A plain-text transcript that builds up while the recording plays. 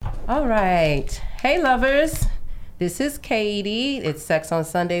All right. Hey, lovers. This is Katie. It's Sex on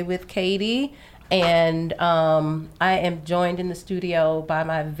Sunday with Katie. And I am joined in the studio by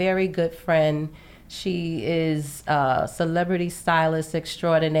my very good friend. She is a celebrity stylist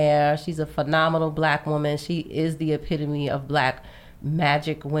extraordinaire. She's a phenomenal black woman. She is the epitome of black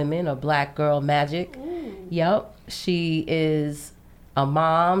magic women or black girl magic. Yep. She is a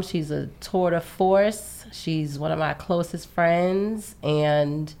mom. She's a tour de force. She's one of my closest friends.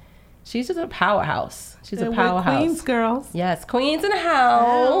 And she's just a powerhouse. She's a powerhouse. Queens girls. Yes, Queens in the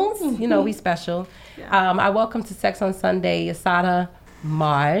house. Yeah. You know, we special. Yeah. I welcome to Sex on Sunday Iyesata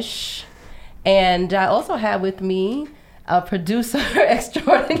Marsh. And I also have with me a producer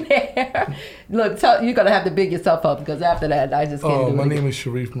extraordinaire. Look, you're going to have to big yourself up because after that, I just can't do it. My name is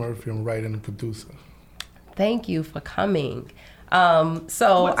Sharif Murphy. I'm writer and producer. Thank you for coming. What's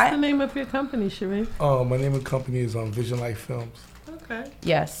the name of your company, Sharif? My name of the company is Vision Life Films. Okay.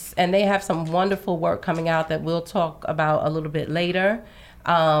 Yes, and they have some wonderful work coming out that we'll talk about a little bit later.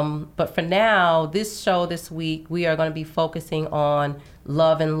 But for now, this show this week, we are going to be focusing on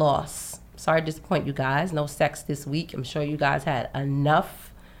love and loss. Sorry to disappoint you guys. No sex this week. I'm sure you guys had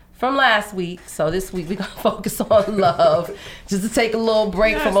enough from last week. So this week we're going to focus on love. Just to take a little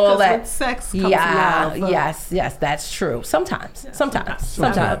break from all that. With sex comes love. Yes, that's true. Sometimes.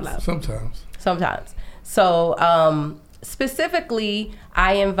 So specifically,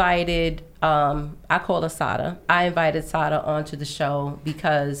 I invited, I call her Sada. I invited Sada onto the show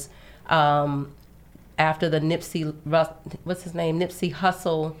because after the Nipsey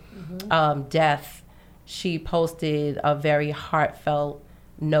Hussle death, she posted a very heartfelt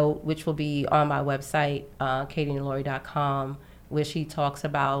note, which will be on my website, katieandlori.com, where she talks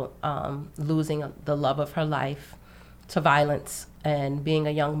about losing the love of her life to violence and being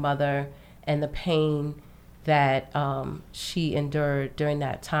a young mother and the pain that she endured during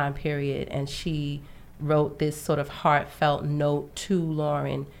that time period. And she wrote this sort of heartfelt note to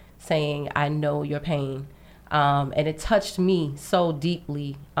Lauren saying, I know your pain. And it touched me so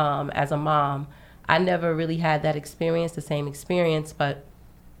deeply as a mom. I never really had that experience, the same experience, but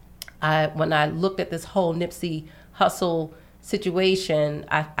when I looked at this whole Nipsey Hussle situation,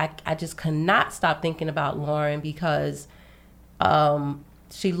 I just could not stop thinking about Lauren because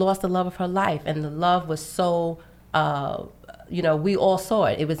she lost the love of her life, and the love was so, we all saw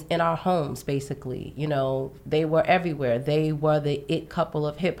it. It was in our homes, basically. You know, they were everywhere. They were the it couple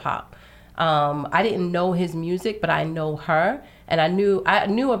of hip hop. I didn't know his music, but I know her, and I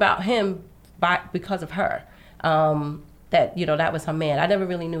knew about him because of her. That was her man. I never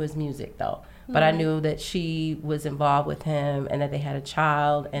really knew his music though, but I knew that she was involved with him and that they had a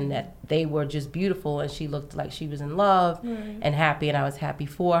child and that they were just beautiful and she looked like she was in love and happy, and I was happy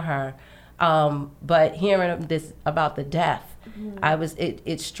for her. But hearing this about the death,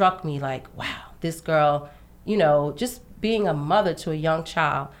 it struck me like, wow, this girl, just being a mother to a young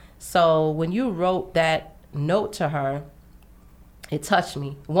child. So when you wrote that note to her, it touched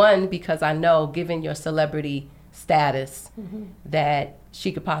me. One, because I know, given your celebrity status, that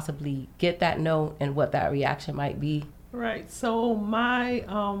she could possibly get that note and what that reaction might be. Right. So my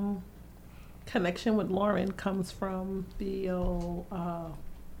connection with Lauren comes from the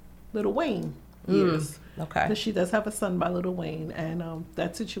Lil Wayne years. Okay. Because she does have a son by Lil Wayne, and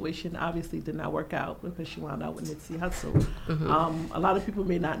that situation obviously did not work out because she wound out with Nipsey Hussle. A lot of people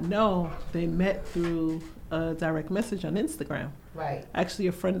may not know they met through a direct message on Instagram. Right. Actually,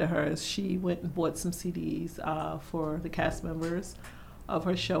 a friend of hers, she went and bought some CDs for the cast members of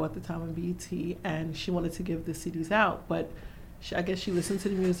her show at the time on BET, and she wanted to give the CDs out, but I guess she listened to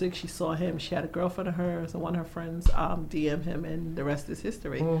the music, she saw him, she had a girlfriend of hers, and one of her friends DM'd him, and the rest is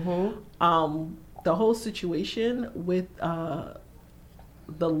history. The whole situation with the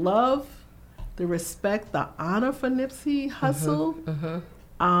love, the respect, the honor for Nipsey Hussle,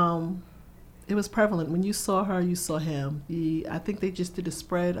 it was prevalent. When you saw her, you saw him. I think they just did a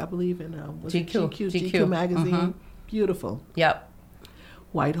spread, I believe, in GQ magazine. Beautiful. Yep.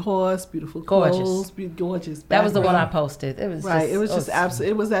 White horse, beautiful clothes, gorgeous. That was the one I posted. It was right. It was just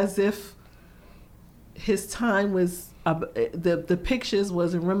absolutely. It was as if his time was. The pictures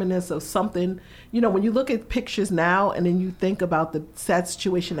was a reminiscence of something. When you look at pictures now and then you think about the sad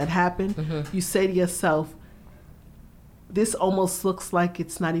situation that happened, you say to yourself, "This almost looks like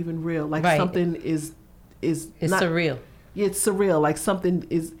it's not even real. Like something is it's not, surreal." It's surreal, like something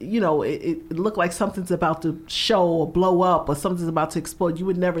is, it looked like something's about to show or blow up or something's about to explode. You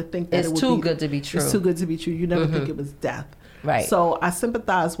would never think that it's too good to be true. It's too good to be true. You never think it was death. Right. So I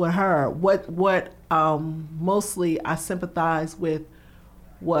sympathize with her. What mostly I sympathize with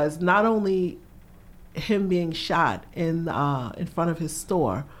was not only him being shot in front of his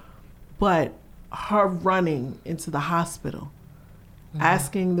store, but her running into the hospital,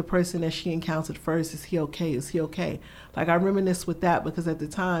 asking the person that she encountered first, is he okay? Is he okay? Like, I reminisce with that because at the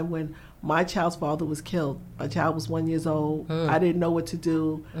time when my child's father was killed, my child was 1 year old. I didn't know what to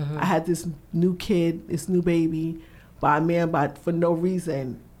do. I had this new kid, this new baby, by a man, for no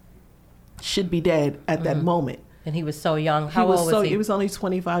reason, should be dead at that moment. And he was so young. How old was he? He was only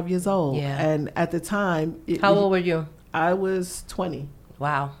 25 years old. Yeah. And at the time... How old were you? I was 20.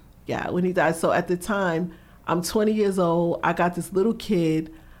 Wow. Yeah, when he died. So at the time, I'm 20 years old. I got this little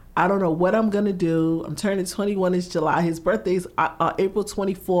kid. I don't know what I'm going to do. I'm turning 21 in July. His birthday's April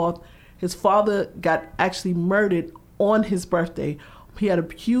 24th. His father got actually murdered on his birthday. He had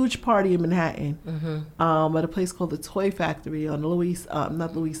a huge party in Manhattan at a place called the Toy Factory on the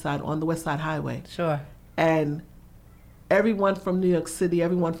on the West Side Highway. Sure. And everyone from New York City,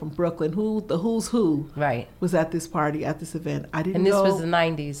 everyone from Brooklyn, the who's who, right, was at this party, at this event. I didn't know. And this was the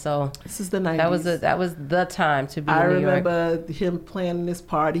 90s, so this is the 90s. That was the time to be in New York. I remember him planning this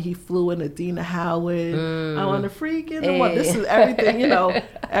party. He flew in Adina Howard. I want to freak in the one. This is everything,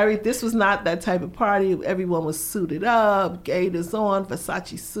 this was not that type of party. Everyone was suited up, gaiters on,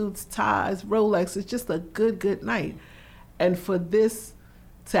 Versace suits, ties, Rolex. It's just a good night. And for this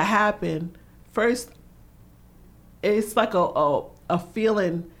to happen, first, it's like a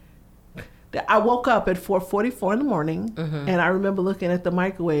feeling that I woke up at 4:44 in the morning, and I remember looking at the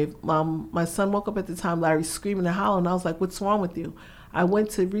microwave. My son woke up at the time, Larry, screaming and howling. I was like, "What's wrong with you?" I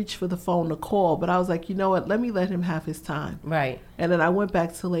went to reach for the phone to call, but I was like, you know what? Let me let him have his time. Right. And then I went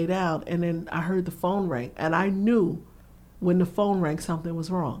back to lay down, and then I heard the phone ring, and I knew when the phone rang something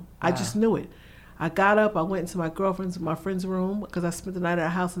was wrong. Wow. I just knew it. I got up. I went into my friend's room because I spent the night at her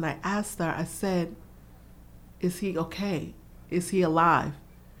house, and I asked her. I said, "Is he okay? Is he alive?"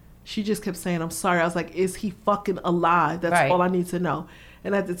 She just kept saying, "I'm sorry." I was like, "Is he fucking alive?" That's all I need to know.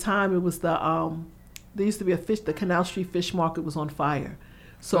 And at the time, it was there used to be the Canal Street Fish Market was on fire.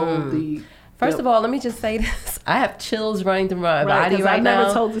 So First of all, let me just say this. I have chills running through my body right now. I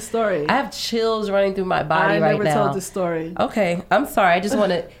never told the story. I have chills running through my body right now. I never told the story. Okay. I'm sorry. I just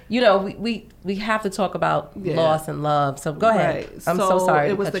want to, we have to talk about loss and love. So go ahead. Right. I'm so sorry.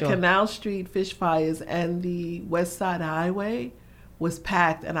 It was the Canal Street Fish Fires, and the West Side Highway was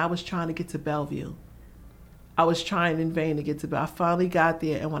packed, and I was trying to get to Bellevue. I was trying in vain to get to Bellevue. I finally got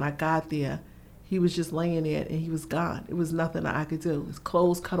there, and when I got there, he was just laying there, and he was gone. It was nothing that I could do. His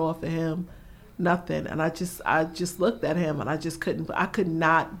clothes cut off of him. Nothing. And I just looked at him, and I could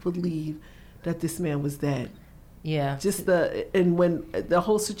not believe that this man was dead. Yeah. And when the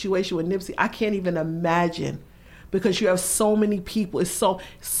whole situation with Nipsey, I can't even imagine, because you have so many people. It's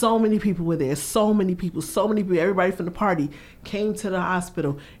so many people were there. So many people. Everybody from the party came to the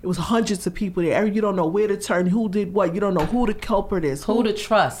hospital. It was hundreds of people there. You don't know where to turn, who did what. You don't know who the culprit is. Who to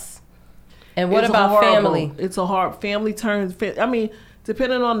trust. And what about family? It's a hard family turns. I mean,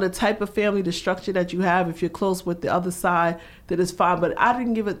 depending on the type of family, the structure that you have, if you're close with the other side, that is fine. But I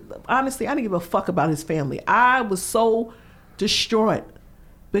didn't give a fuck about his family. I was so distraught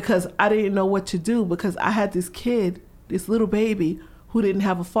because I didn't know what to do, because I had this kid, this little baby, who didn't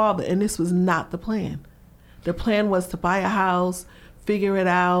have a father, and this was not the plan. The plan was to buy a house, figure it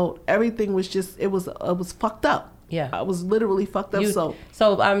out. Everything was just, it was fucked up. Yeah. I was literally fucked up.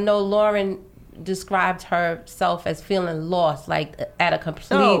 So I know Lauren described herself as feeling lost, like at a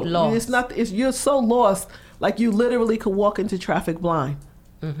complete loss. It's not. You're so lost, like you literally could walk into traffic blind,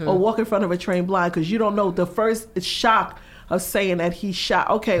 or walk in front of a train blind, because you don't know. The first shock of saying that he shot.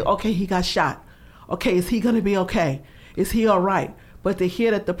 Okay, he got shot. Okay, is he gonna be okay? Is he all right? But to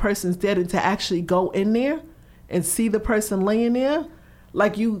hear that the person's dead, and to actually go in there and see the person laying there.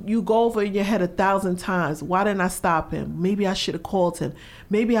 Like you go over in your head 1,000 times. Why didn't I stop him? Maybe I should have called him.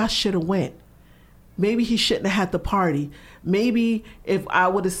 Maybe I should have went. Maybe he shouldn't have had the party. Maybe if I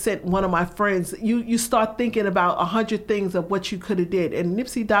would have sent one of my friends, you start thinking about 100 things of what you could have did. And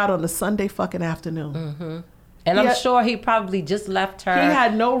Nipsey died on a Sunday fucking afternoon. And I'm sure he probably just left her. He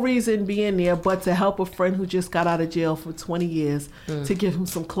had no reason being there but to help a friend who just got out of jail for 20 years to give him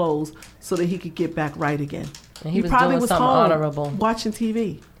some clothes so that he could get back right again. And he probably was something home honorable. Watching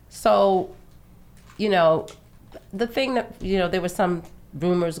TV. So, the thing that, there were some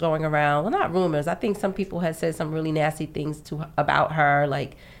rumors going around. Well, not rumors. I think some people had said some really nasty things about her,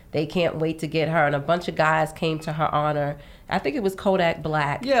 like they can't wait to get her. And a bunch of guys came to her honor. I think it was Kodak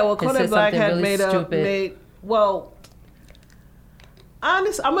Black. Yeah, well, Kodak Black had really I'm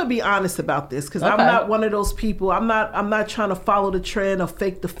gonna be honest about this, because I'm not one of those people. I'm not trying to follow the trend or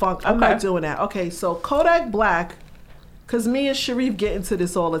fake the funk. I'm not doing that. Okay, so Kodak Black, because me and Sharif get into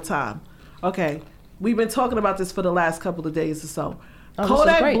this all the time. Okay, we've been talking about this for the last couple of days or so.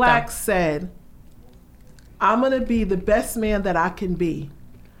 Kodak Black said, I'm going to be the best man that I can be.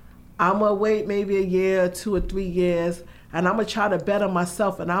 I'm going to wait maybe a year, 2 or 3 years, and I'm going to try to better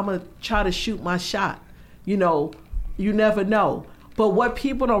myself, and I'm going to try to shoot my shot. You know, you never know. But what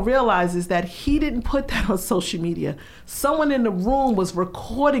people don't realize is that he didn't put that on social media. Someone in the room was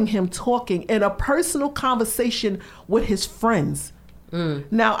recording him talking in a personal conversation with his friends.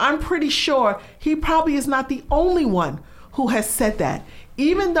 Now, I'm pretty sure he probably is not the only one who has said that.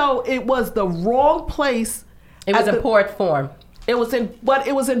 Even though it was the wrong place. It was in poor form. It was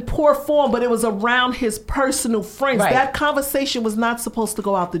in poor form, but it was around his personal friends. Right. That conversation was not supposed to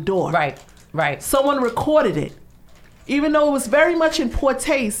go out the door. Right. Someone recorded it. Even though it was very much in poor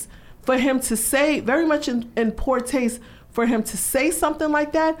taste for him to say, something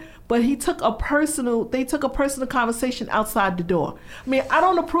like that, but they took a personal conversation outside the door. I mean, I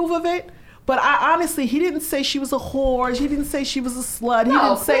don't approve of it, but he didn't say she was a whore. He didn't say she was a slut. He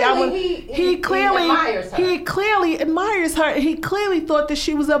didn't say he clearly admires her. He clearly admires her. He clearly thought that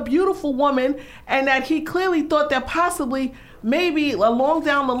she was a beautiful woman, and that he clearly thought that possibly, maybe along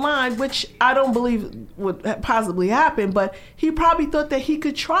down the line, which I don't believe would possibly happen, but he probably thought that he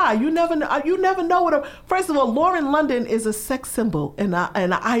could try. You never know. First of all, Lauren London is a sex symbol and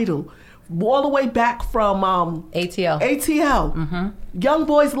an idol, all the way back from ATL. Mm-hmm. Young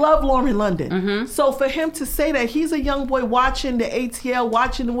boys love Lauren London. Mm-hmm. So for him to say that he's a young boy watching the ATL,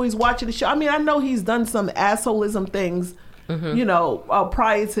 watching the show. I mean, I know he's done some assholism things. Mm-hmm. You know,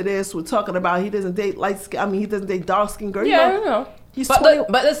 prior to this, we're talking about he doesn't date he doesn't date dark-skinned girls. Yeah, you know. He's but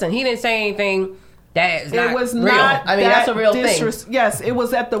listen, he didn't say anything that is not real. I mean, that's a real thing. Yes, it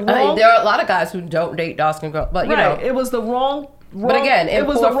was at the wrong. I mean, there are a lot of guys who don't date dark-skinned girls, but you know, it was the wrong. But again, it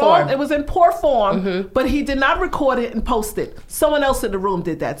was in poor form. Mm-hmm. But he did not record it and post it. Someone else in the room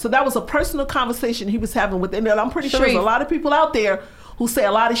did that. So that was a personal conversation he was having with. And I'm pretty sure there's a lot of people out there who say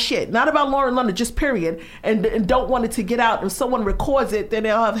a lot of shit, not about Lauren London, just period, and don't want it to get out. If someone records it, then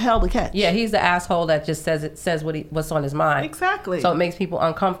they'll have hell to catch. Yeah, he's the asshole that just says what's on his mind. Exactly. So it makes people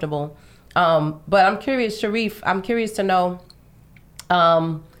uncomfortable. But I'm curious, Sharif. I'm curious to know,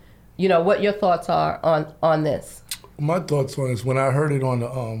 what your thoughts are on this. My thoughts on this, when I heard it on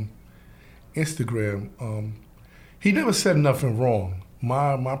the Instagram, he never said nothing wrong.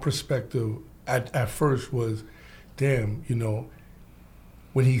 My perspective at first was, damn,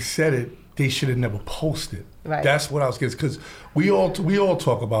 when he said it, they should have never posted. Right. That's what I was getting, because we all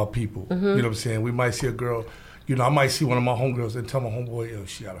talk about people. Mm-hmm. You know what I'm saying? We might see a girl, I might see one of my homegirls and tell my homeboy, yo,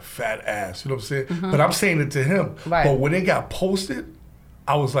 she got a fat ass. You know what I'm saying? Mm-hmm. But I'm saying it to him. Right. But when it got posted,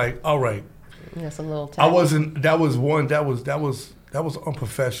 I was like, all right. That's a little I wasn't. That was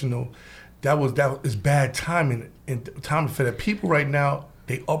unprofessional. That was bad timing for that. People right now,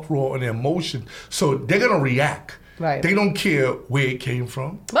 they uproar on their emotions, so they're gonna react. Right. They don't care where it came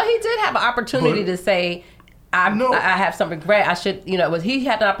from. But he did have an opportunity to say, I have some regret. I should, he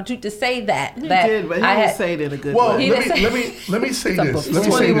had an opportunity to say that. He did, but he didn't say it in a good way. Let me say this. He's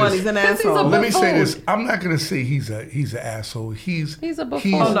 21. He's an asshole. Let me say this. I'm not gonna say he's an asshole. He's a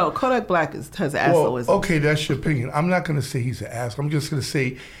buffoon. Oh no, Kodak Black has assholeism. Well, okay, that's your opinion. I'm not gonna say he's an asshole. I'm just gonna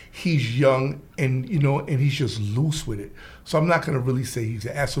say he's young and and he's just loose with it. So I'm not gonna really say he's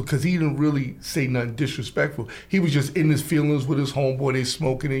an asshole, because he didn't really say nothing disrespectful. He was just in his feelings with his homeboy. They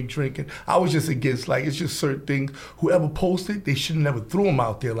smoking, they drinking. I was just against, it's just certain things. Whoever posted, they should have never threw him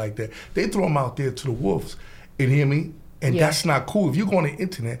out there like that. They throw him out there to the wolves. You hear me? And that's not cool. If you go on the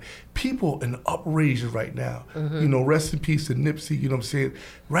internet, people in uprages right now. Mm-hmm. Rest in peace to Nipsey. You know what I'm saying?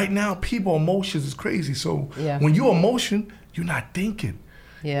 Right now, people emotions is crazy. So when you emotion, you're not thinking.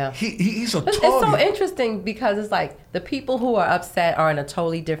 Yeah, he's a target. It's so interesting, because it's like the people who are upset are in a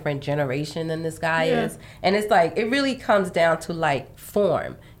totally different generation than this guy is, and it's like it really comes down to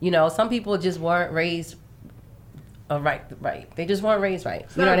form. Some people just weren't raised right. They just weren't raised right.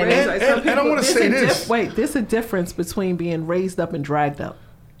 You know what I mean? And I want to say this. There's a difference between being raised up and dragged up.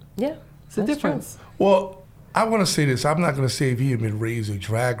 Yeah, it's a difference. True. Well, I want to say this. I'm not going to say if he had been raised or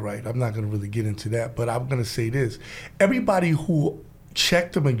dragged right. I'm not going to really get into that. But I'm going to say this. Everybody who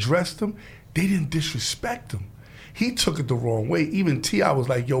checked him and dressed him, they didn't disrespect him. He took it the wrong way. Even T.I. was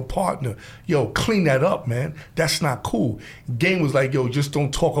like, yo, partner, clean that up, man. That's not cool. Game was like, yo, just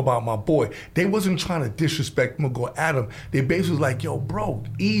don't talk about my boy. They wasn't trying to disrespect him or go at him. They basically was like, yo, bro,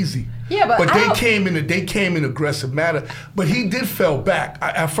 easy. Yeah, but they came in aggressive manner. But he did fell back.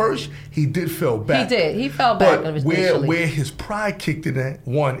 At first, he did fell back. He did. He fell back. But where his pride kicked in at,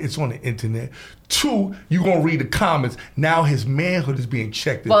 one, it's on the internet. Two, you're gonna read the comments. Now his manhood is being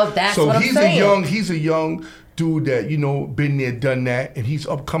checked. Well, that's what I'm saying. He's a young dude that, been there, done that, and he's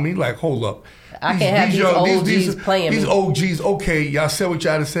upcoming. He's like, hold up. I can't have these OGs playing These me. OGs, okay, y'all said what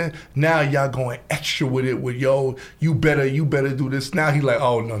y'all said. Now y'all going extra with it with, you better do this. Now he like,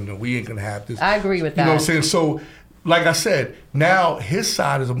 oh, no, we ain't going to have this. I agree with that. You know what I'm saying? So, like I said, now his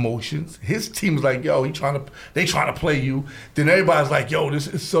side is emotions. His team is like, they trying to play you. Then everybody's like, this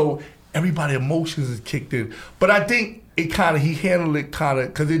is so, everybody emotions is kicked in. But I think he handled it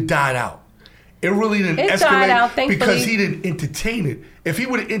because it died out. It really didn't escalate died out, thankfully. Because he didn't entertain it. If he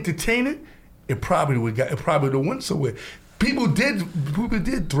would have entertained it, it probably would have went somewhere. People did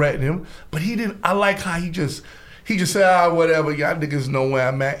threaten him, but he didn't. I like how he just said, whatever, y'all niggas know where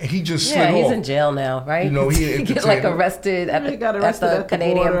I'm at, and he just slid off. Yeah, he's in jail now, right? He get like arrested at the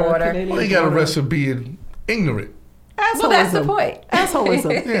Canadian border. He got arrested being ignorant. Well, that's the point.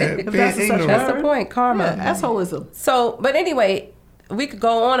 Assholism. Yeah, that's the point. Karma. Yeah, assholism. So, but anyway, we could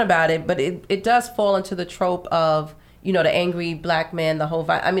go on about it, but it does fall into the trope of, the angry black man, the whole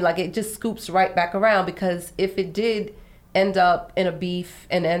vibe. I mean, like, it just scoops right back around, because if it did end up in a beef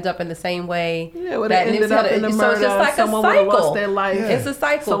and end up in the same way, that ended up in a murder. So it's just like someone a cycle. would have lost their life. Yeah. It's a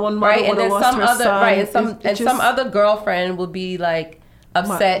cycle, someone right? And then some other son. right, and some other girlfriend will be like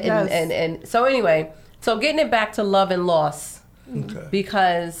upset, and so anyway. So getting it back to love and loss,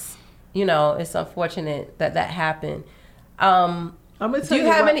 because it's unfortunate that happened. I'm gonna tell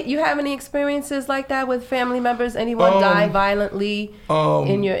you have any experiences like that with family members? Anyone die violently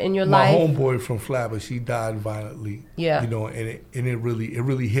in your life? My homeboy from Flabbers, he died violently. Yeah. And it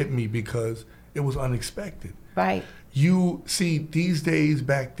really hit me because it was unexpected. Right. You see, these days,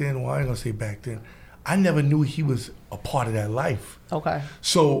 back then, well, I ain't gonna say back then, I never knew he was a part of that life. Okay.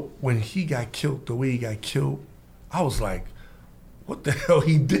 So when he got killed, the way he got killed, I was like, what the hell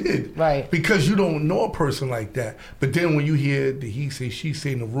he did? Right. Because you don't know a person like that. But then when you hear the he say, she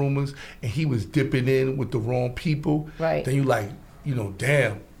say, the rumors, and he was dipping in with the wrong people, right, then you like,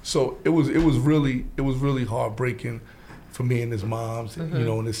 damn. So it was really heartbreaking for me and his moms,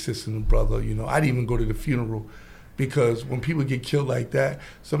 and his sister and brother. I didn't even go to the funeral, because when people get killed like that,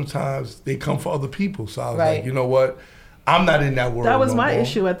 sometimes they come for other people. So I was like, you know what? I'm not in that world. That was no my more.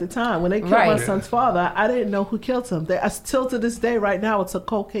 issue at the time. When they killed my son's father, I didn't know who killed him. Still to this day, right now, it's a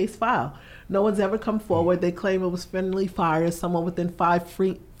cold case file. No one's ever come forward. They claim it was friendly fire, someone within 5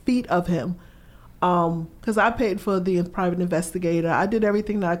 feet of him. Because I paid for the private investigator. I did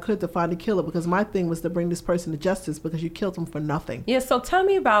everything that I could to find a killer, because my thing was to bring this person to justice, because you killed him for nothing. Yeah, so tell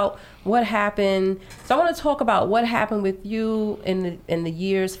me about what happened. So I want to talk about what happened with you in the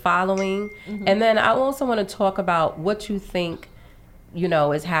years following. And then I also want to talk about what you think,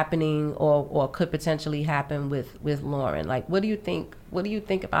 is happening or could potentially happen with Lauren. Like, what do you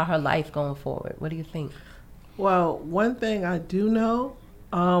think about her life going forward? What do you think? Well, one thing I do know,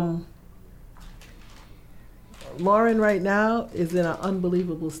 Lauren right now is in an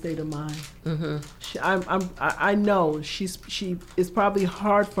unbelievable state of mind. I know she it's probably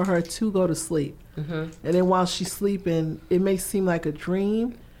hard for her to go to sleep, and then while she's sleeping, it may seem like a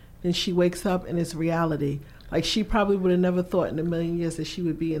dream, and she wakes up and it's reality. Like, she probably would have never thought in a million years that she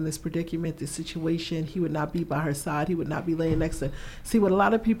would be in this predicament, this situation. He would not be by her side. He would not be laying next to her. See, what a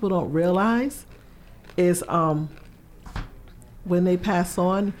lot of people don't realize is when they pass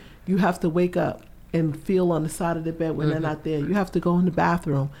on, you have to wake up and feel on the side of the bed when they're not there. You have to go in the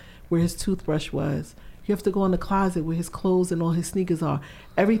bathroom where his toothbrush was. You have to go in the closet where his clothes and all his sneakers are.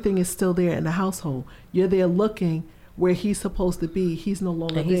 Everything is still there in the household. You're there looking where he's supposed to be. He's no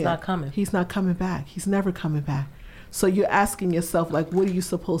longer there. He's not coming. He's not coming back. He's never coming back. So you're asking yourself, like, what are you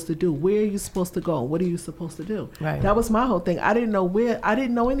supposed to do? Where are you supposed to go? What are you supposed to do? Right. That was my whole thing. I didn't know where. I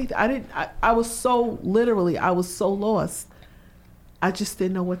didn't know anything. I was so lost. I just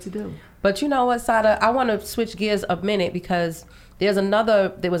didn't know what to do. But you know what, Sada? I want to switch gears a minute, because there was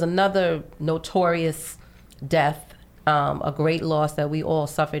another notorious death, a great loss that we all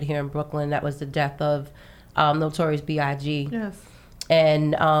suffered here in Brooklyn. That was the death of Notorious BIG. Yes.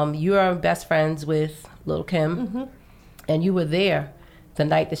 And you are best friends with Lil Kim, and you were there the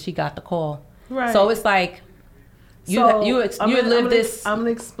night that she got the call. Right. So it's like you lived this. I'm gonna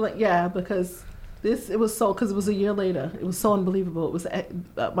explain. Yeah, because. It was a year later. It was so unbelievable. It was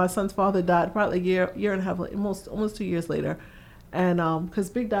my son's father died probably a year and a half, almost 2 years later, and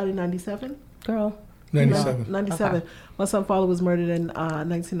because Big died in 97. Girl. 97. 97. Okay. My son's father was murdered in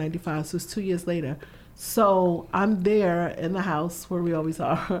 1995, so it's 2 years later. So I'm there in the house where we always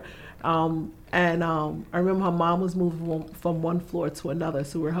are, and I remember her mom was moving from one floor to another,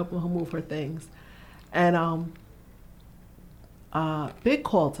 so we were helping her move her things, and Big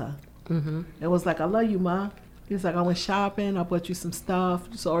called her. It was like, I love you, Ma. He was like, I went shopping. I bought you some stuff.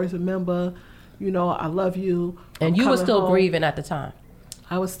 Just always remember, I love you. And you were still home. grieving at the time.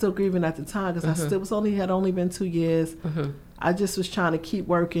 I was still grieving at the time because I still had only been 2 years. I just was trying to keep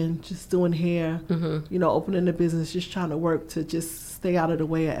working, just doing hair, opening the business, just trying to work to just stay out of the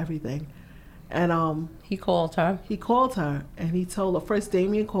way of everything. And he called her. He called her, and he told her. First,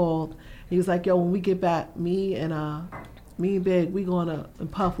 Damien called. He was like, "Yo, when we get back, me and Big, we gonna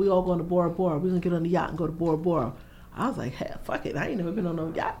and Puff, we all going to Bora Bora. We gonna get on the yacht and go to Bora Bora." I was like, "Hey, fuck it, I ain't never been on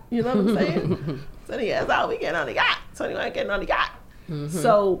no yacht." You know what I'm saying? So he asked, "Oh, we getting on the yacht." So he ain't getting on the yacht.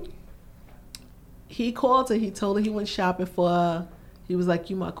 So he called her. He told her he went shopping for her. He was like,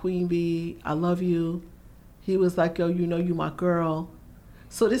 "You my queen bee. I love you." He was like, "Yo, you my girl."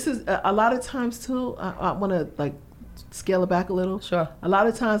 So this is a lot of times too. I want to like scale it back a little. Sure. A lot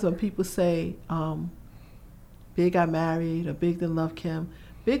of times when people say, "Big got married," or "Big didn't love Kim,"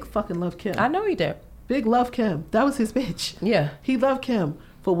 Big fucking loved Kim. I know he did. Big loved Kim. That was his bitch. Yeah. He loved Kim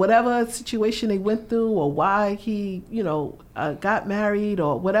for whatever situation they went through or why he, got married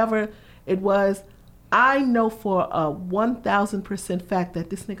or whatever it was. I know for a 1,000% fact that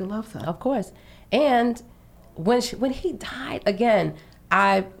this nigga loves her. Of course. And when he died, again,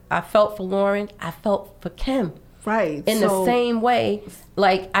 I felt for Lauren. I felt for Kim. Right. In the same way.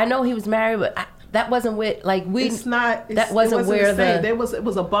 Like, I know he was married, but that wasn't with, like, we... It's not... that wasn't where the... It was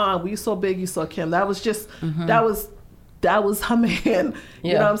a bond. We saw Big, you saw Kim. That was just... That was her man. Yeah.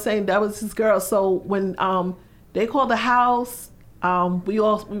 You know what I'm saying? That was his girl. So when they called the house... we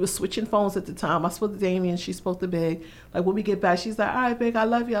were switching phones at the time. I spoke to Damien, she spoke to Big. Like, when we get back, she's like, "All right, Big, I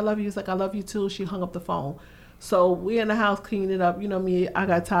love you. He's like, "I love you too." She hung up the phone. So we in the house cleaning it up. You know me, I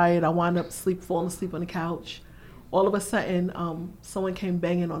got tired. I wound up falling asleep on the couch. All of a sudden, someone came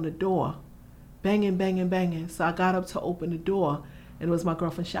banging on the door. Banging, banging, banging. So I got up to open the door, and it was my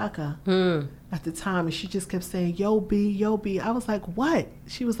girlfriend Shaka at the time, and she just kept saying, "Yo, B, yo, B." I was like, "What?"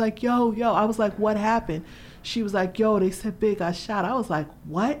 She was like, "Yo, yo." I was like, "What happened?" She was like, "Yo, they said Big got shot." I was like,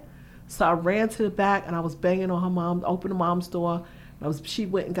 "What?" So I ran to the back, and I was banging on her mom, opened the mom's door. And she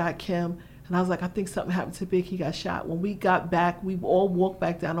went and got Kim, and I was like, "I think something happened to Big. He got shot." When we got back, we all walked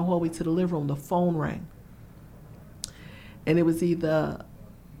back down the hallway to the living room. The phone rang, and it was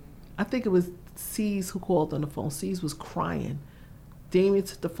I think it was C's who called on the phone. C's was crying. Damien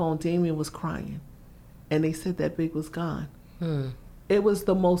took the phone. Damien was crying, and they said that Big was gone. It was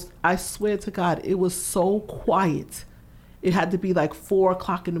the most, I swear to God, it was so quiet. It had to be like 4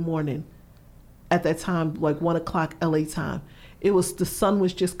 o'clock in the morning at that time, like 1 o'clock LA time. The sun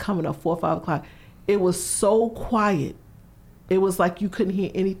was just coming up, 4 or 5 o'clock. It was so quiet. It was like you couldn't hear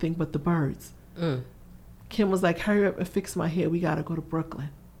anything but the birds. Kim was like, "Hurry up and fix my hair. We got to go to Brooklyn."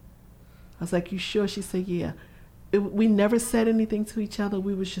 I was like, "You sure?" She said, "Yeah." We never said anything to each other.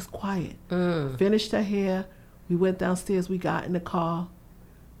 We was just quiet. Finished her hair. We went downstairs. We got in the car.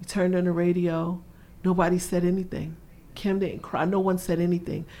 We turned on the radio. Nobody said anything. Kim didn't cry. No one said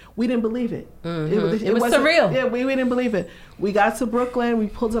anything. We didn't believe it. It was surreal. Yeah, we didn't believe it. We got to Brooklyn. We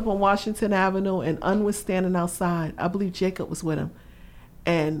pulled up on Washington Avenue, and Un was standing outside. I believe Jacob was with him.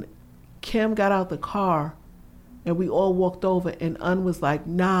 And Kim got out the car, and we all walked over, and Un was like,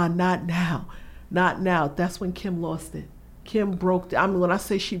 "Nah, not now. Not now." That's when Kim lost it. Kim broke down. I mean, when I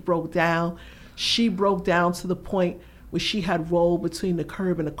say she broke down to the point where she had rolled between the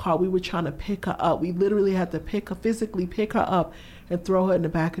curb and the car. We were trying to pick her up. We literally had to physically pick her up and throw her in the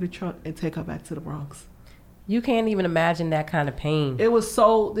back of the truck and take her back to the Bronx. You can't even imagine that kind of pain.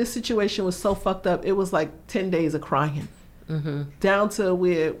 This situation was so fucked up. It was like 10 days of crying. Down to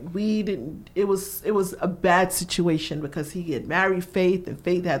where it was a bad situation because he had married Faith, and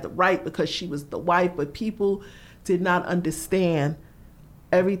Faith had the right because she was the wife, but people did not understand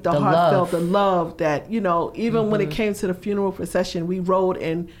the heartfelt, the love that, even when it came to the funeral procession, we rode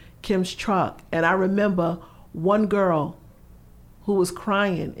in Kim's truck. And I remember one girl who was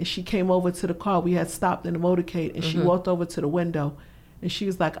crying, and she came over to the car. We had stopped in the motorcade, and she walked over to the window, and she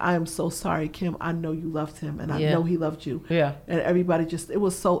was like, "I am so sorry, Kim. I know you loved him, and I know he loved you." Yeah. And everybody it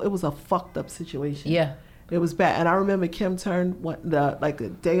was a fucked up situation. Yeah. It was bad. And I remember Kim turned like a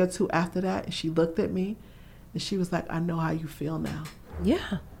day or two after that, and she looked at me, and she was like, "I know how you feel now."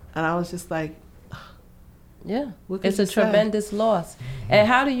 Yeah. And I was just like, yeah, it's a tremendous loss. And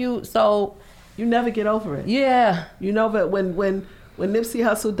how do you, you never get over it. Yeah. But when Nipsey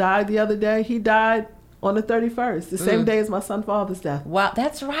Hussle died the other day, he died on the 31st, the same day as my son's father's death. Wow,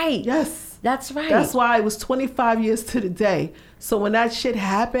 that's right. Yes. That's right. That's why it was 25 years to the day. So when that shit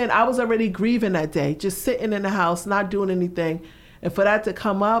happened, I was already grieving that day, just sitting in the house, not doing anything. And for that to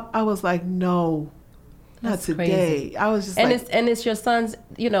come up, I was like, no. not today. Crazy. I was just it's your son's,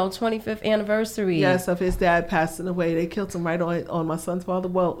 25th anniversary. Yes, of his dad passing away. They killed him right on my son's father.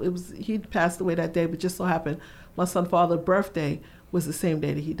 Well, he passed away that day, but just so happened my son's father's birthday was the same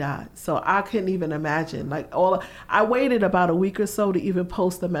day that he died. So I couldn't even imagine. I waited about a week or so to even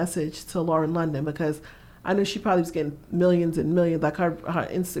post a message to Lauren London because I knew she probably was getting millions and millions. Like her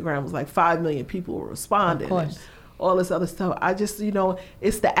Instagram was like 5 million people were responding. Of course. All this other stuff. I just,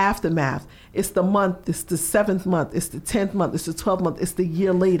 it's the aftermath. It's the month. It's the 7th month. It's the 10th month. It's the 12th month. It's the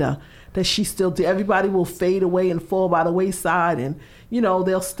year later that she still did. Everybody will fade away and fall by the wayside. And, it'll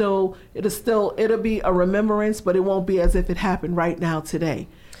be a remembrance, but it won't be as if it happened right now today.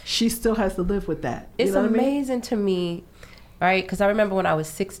 She still has to live with that. It's amazing to me, right? Because I remember when I was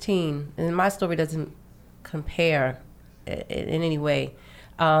 16, and my story doesn't compare in any way.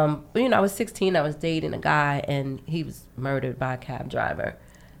 But, I was 16, I was dating a guy, and he was murdered by a cab driver.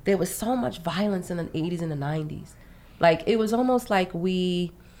 There was so much violence in the 80s and the 90s. Like, it was almost like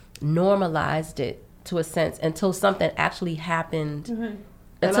we normalized it to a sense until something actually happened. Mm-hmm.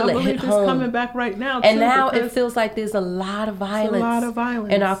 Until it hit home. It's coming back right now, too. And now it feels like there's a lot of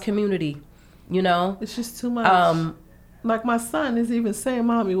violence in our community, It's just too much. Like, my son is even saying,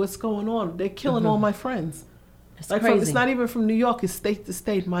 Mommy, what's going on? They're killing all my friends. It's not even from New York. It's state to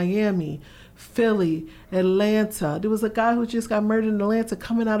state. Miami, Philly, Atlanta. There was a guy who just got murdered in Atlanta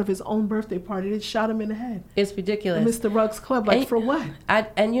coming out of his own birthday party. They shot him in the head. It's ridiculous. Mr. Ruggs Club. For what?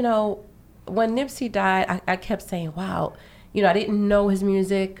 When Nipsey died, I kept saying, wow, I didn't know his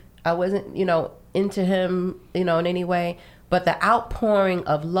music. I wasn't, into him, in any way. But the outpouring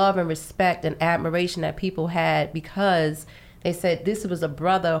of love and respect and admiration that people had because they said this was a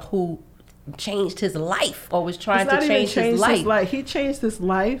brother who changed his life or was trying to change his life. He changed his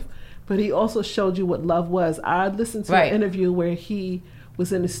life, but he also showed you what love was. I listened to an interview where he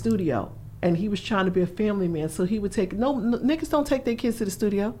was in the studio and he was trying to be a family man. So he would take, niggas don't take their kids to the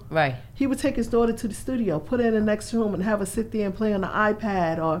studio. Right. He would take his daughter to the studio, put her in the next room and have her sit there and play on the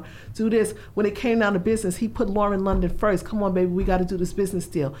iPad or do this. When it came down to business, he put Lauren London first. Come on, baby, we got to do this business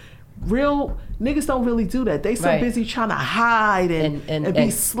deal. Real niggas don't really do that. They so busy trying to hide and be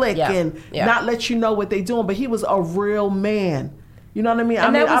slick and not let you know what they doing. But he was a real man. You know what I mean? I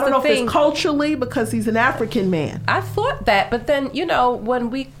don't know if it's culturally because he's an African man. I thought that, but then when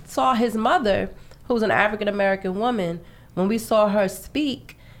we saw his mother, who's an African American woman, when we saw her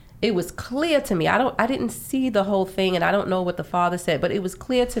speak, it was clear to me. I didn't see the whole thing, and I don't know what the father said, but it was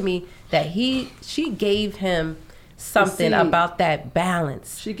clear to me that she gave him something about that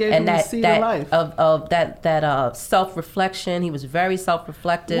balance. She gave him the seed of life. Of that self-reflection. He was very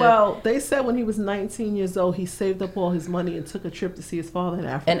self-reflective. Well, they said when he was 19 years old, he saved up all his money and took a trip to see his father in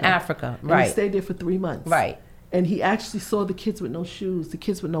Africa. Right. And he stayed there for 3 months. Right. And he actually saw the kids with no shoes, the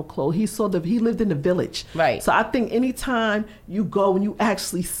kids with no clothes. He lived in the village. Right. So I think anytime you go and you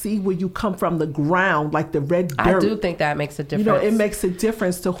actually see where you come from, the ground, like the red dirt. I do think that makes a difference. It makes a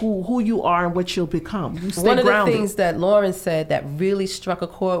difference to who you are and what you'll become. You stay One of grounded. the things that Lauren said that really struck a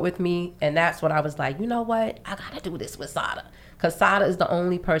chord with me, and that's when I was like, you know what? I got to do this with Sada. Because Sada is the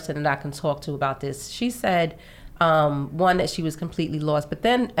only person that I can talk to about this. She said... one, that she was completely lost. But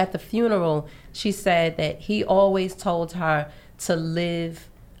then at the funeral, she said that he always told her to live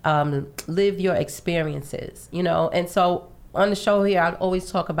your experiences, And so on the show here, I always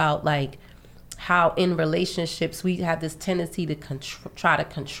talk about like how in relationships we have this tendency to try to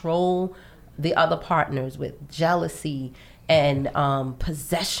control the other partners with jealousy and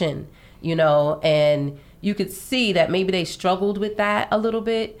possession, and you could see that maybe they struggled with that a little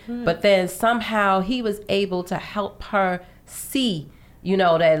bit, but then somehow he was able to help her see,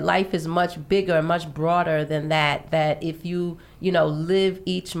 that life is much bigger and much broader than that if you, live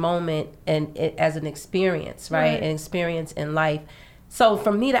each moment and as an experience, right? An experience in life. So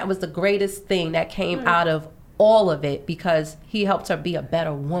for me, that was the greatest thing that came out of all of it because he helped her be a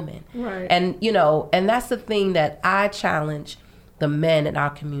better woman. Right. And, and that's the thing that I challenge the men in our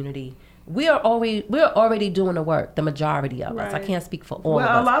community. We're already doing the work, the majority of us. I can't speak for all of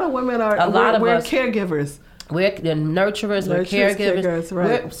us. A lot of women are, we're caregivers. We're the nurturers, we're caregivers.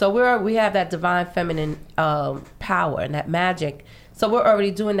 Right. We have that divine feminine power and that magic. So we're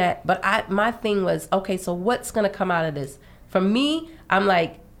already doing that. But my thing was, okay, so what's going to come out of this? For me, I'm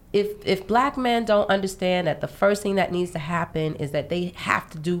like, if black men don't understand that the first thing that needs to happen is that they have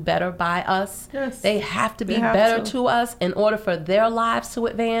to do better by us. Yes. They have to be better to us in order for their lives to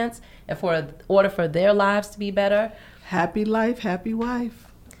advance and for order for their lives to be better. Happy life, happy wife.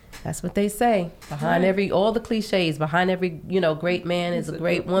 That's what they say. Behind all the cliches, behind every, great man is a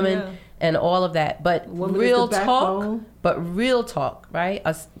great woman. Yeah. and all of that. But Woman real is the talk, backbone. right?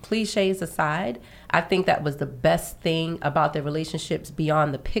 Cliches aside, I think that was the best thing about their relationships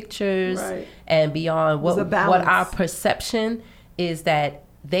beyond the pictures Right. and beyond was a what balance. our perception is, that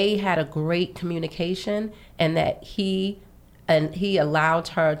they had a great communication, and that he allowed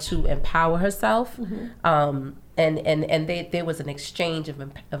her to empower herself. And there was an exchange of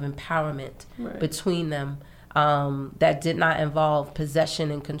empowerment Right. between them that did not involve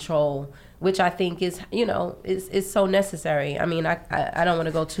possession and control, which I think is is so necessary. I mean, I don't want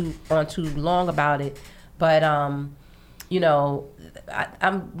to go too long about it, but I'm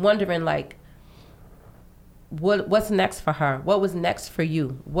wondering, like, what's next for her? What was next for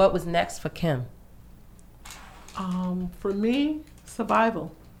you? What was next for Kim? For me,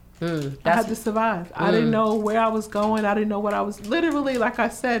 survival. I That's had to survive. I didn't know where I was going. I didn't know what I was. Literally, like I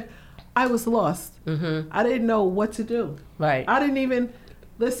said, I was lost. I didn't know what to do. right. I didn't even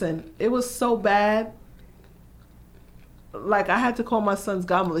listen. It was so bad. Like, I had to call my son's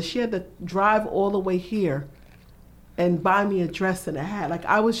godmother. She had to drive all the way here and buy me a dress and a hat. Like,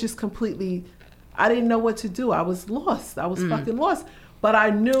 I was just completely. I didn't know what to do. I was lost. I was fucking lost. But I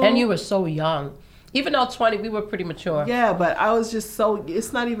knew. And you were so young. Even though 20, we were pretty mature. Yeah, but I was just so.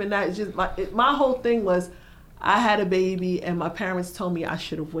 It's not even that. It's just my whole thing was, I had a baby and my parents told me I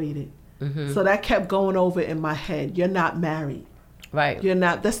should have waited. So that kept going over in my head. You're not married. Right. You're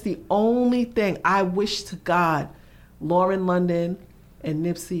not. That's the only thing. I wish to God Lauren London and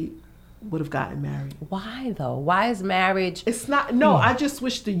Nipsey would have gotten married. Why though? Why is marriage? It's not. No, I just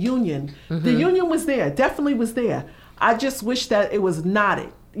wish the union. The union was there. Definitely was there. I just wish that it was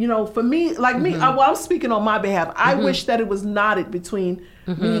knotted. You know, for me, like me, I'm speaking on my behalf. I wish that it was knotted between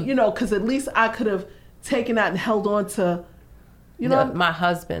me, you know, because at least I could have taken out and held on to, you know. My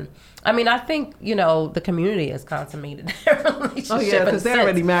husband. I mean, I think, the community has consummated their relationship. Oh yeah, because they're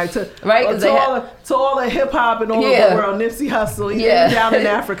already married to right? To all the hip hop and all over the world. Nipsey Hussle, even down in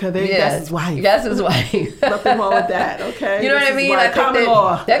Africa, that's his wife. That's his wife. Nothing wrong with that. Okay, You know what I mean? I think common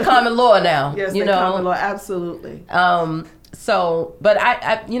law. They're common law now. Yes, they're common law. Absolutely. So, but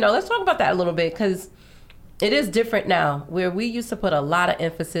I let's talk about that a little bit, because it is different now, where we used to put a lot of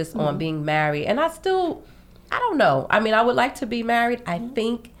emphasis on being married, and I don't know. I mean, I would like to be married, I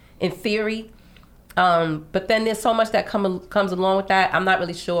think, in theory. But then there's so much that comes along with that. I'm not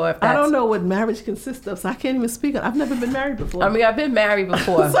really sure if that's... I don't know what marriage consists of, so I can't even speak on it. I've never been married before. I mean, I've been married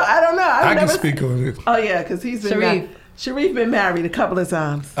before. So I don't know. I can speak on it. Oh yeah, because he's been Sharif been married a couple of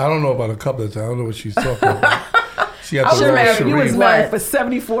times. I don't know about a couple of times. I don't know what she's talking about. She had I was married. He was Sharif. married for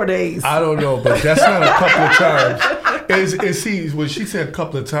 74 days. I don't know, but that's not a couple of times. See, when she said a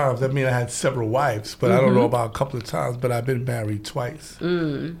couple of times, that means I had several wives, but I don't know about a couple of times. But I've been married twice.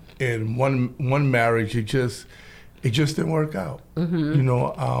 And one marriage, it just didn't work out.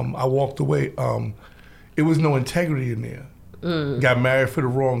 I walked away. It was no integrity in there. Got married for the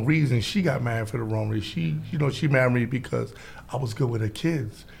wrong reason. She got married for the wrong reason. She married me because I was good with her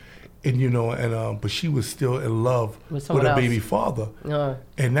kids. And but she was still in love with her baby father,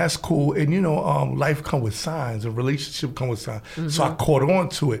 and that's cool. And life come with signs, a relationship come with signs. So I caught on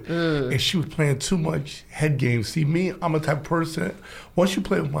to it, and she was playing too much head games. See, me, I'm a type of person. Once you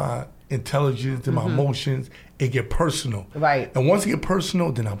play with my intelligence and my emotions, it get personal. Right. And once it get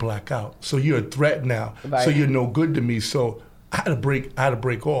personal, then I black out. So you're a threat now. Right. So you're no good to me. So I had to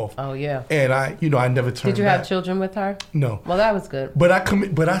break off. Oh yeah. And I never turned back. Did you have children with her? No. Well, that was good. But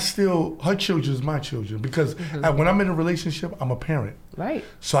I still, her children is my children, because when I'm in a relationship, I'm a parent. Right.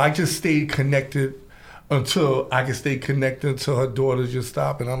 So I just stayed connected until I could stay connected until her daughters just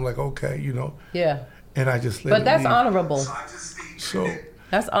stop, and I'm like, okay, Yeah. And I just let But it that's leave. honorable. So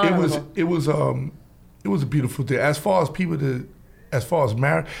That's honorable. it was a beautiful thing. As far as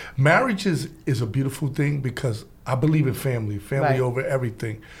marriage is a beautiful thing, because I believe in family Right. over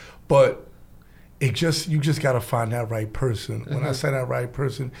everything. But you just got to find that right person. When I say that right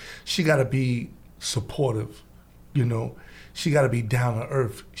person, she got to be supportive, She got to be down to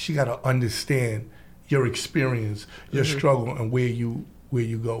earth. She got to understand your experience, your struggle, and where you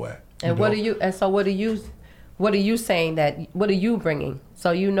go at. And what are you saying what are you bringing?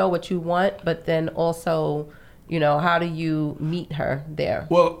 So you know what you want, but then also, how do you meet her there?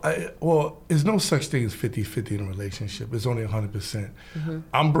 Well, there's no such thing as 50-50 in a relationship. It's only 100%.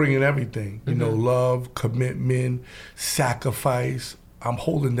 I'm bringing everything, love, commitment, sacrifice. I'm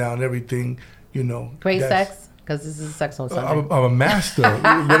holding down everything, Great sex? Because this is sex on Sunday. I'm a master.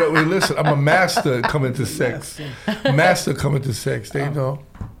 Listen, I'm a master coming to sex. Master coming to sex. They know.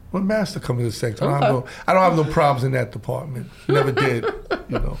 I'm a master coming to sex. I don't have no problems in that department. Never did.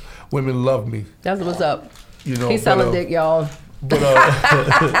 Women love me. That's what's up. He's selling dick, y'all.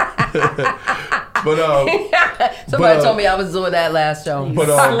 Somebody told me I was doing that last show. But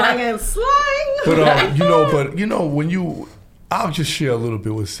when I'll just share a little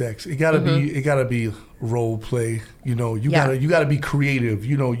bit with sex. It gotta be role play. You gotta be creative.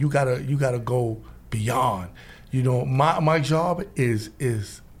 You gotta go beyond. My job is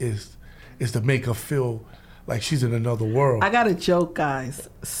to make her feel like she's in another world. I got a joke, guys.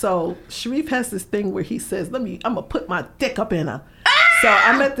 So Sharif has this thing where he says, I'm gonna put my dick up in her. So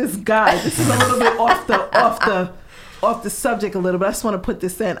I met this guy. This is a little bit off the subject a little bit. I just want to put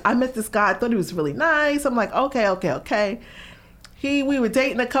this in. I met this guy. I thought he was really nice. I'm like, okay. We were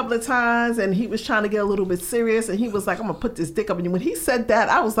dating a couple of times, and he was trying to get a little bit serious, and he was like, I'm gonna put this dick up in you. When he said that,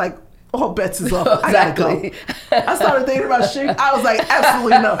 I was like, all bets is off. I gotta go. I started thinking about shit. I was like,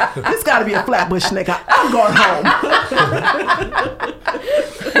 absolutely no. This gotta be a Flatbush nigga. I'm going home.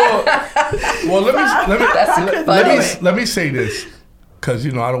 let me say this, because I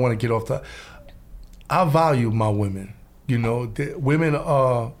don't want to get off the. I value my women.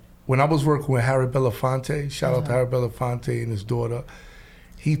 Women. When I was working with Harry Belafonte, shout out to Harry Belafonte and his daughter.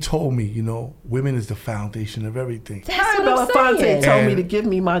 He told me, women is the foundation of everything. Harry Belafonte told me to give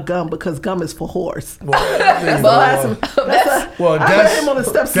me my gum because gum is for whores. I met him on the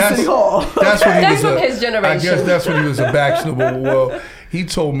steps of City Hall. That's from his generation. I guess that's when he was objectionable. Well, he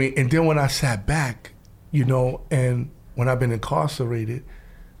told me, and then when I sat back, and when I've been incarcerated,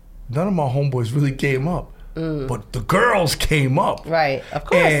 none of my homeboys really came up. But the girls came up. Right, of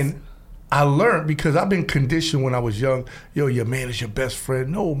course. And I learned, because I've been conditioned when I was young, your man is your best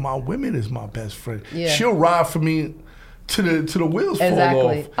friend. No, my woman is my best friend. Yeah. She'll ride for me to the wheels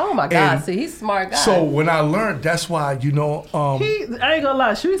fall off. Oh my God, see, he's a smart guy. So when I learned, that's why, I ain't gonna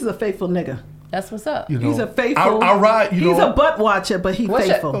lie, Sharice's a faithful nigga. That's what's up. He's a faithful. I ride. He's a butt watcher, but he's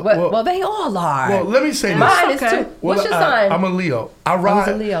faithful. Well, they all are. Well, let me say this. Mine is too. What's your sign? I'm a Leo. I ride.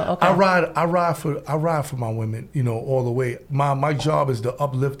 I'm a Leo. Okay. I ride for my women. All the way. My job is to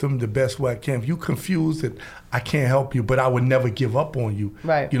uplift them the best way I can. If you confused, that I can't help you, but I would never give up on you.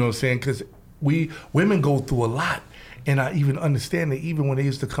 Right. You know what I'm saying? Because women go through a lot. And I even understand that even when they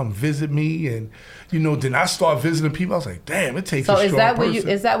used to come visit me, and then I start visiting people, I was like, damn, it takes a strong person.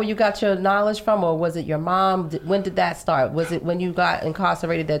 Is that where you got your knowledge from, or was it your mom? When did that start? Was it when you got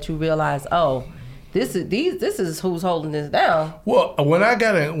incarcerated that you realized, oh, this is who's holding this down? Well, when I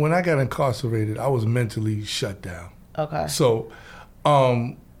got incarcerated, I was mentally shut down. Okay. So,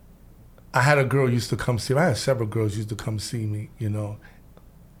 I had a girl used to come see me. I had several girls used to come see me, and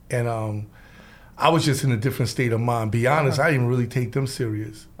I was just in a different state of mind. Be honest, I didn't really take them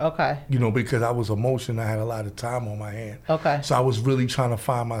serious. Okay. Because I was emotional. I had a lot of time on my hand. Okay. So I was really trying to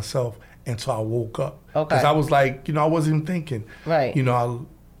find myself until I woke up. Okay. Because I was like, I wasn't even thinking. Right.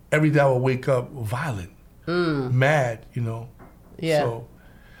 Every day I would wake up violent, mad, Yeah. So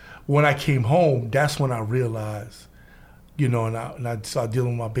when I came home, that's when I realized, and I started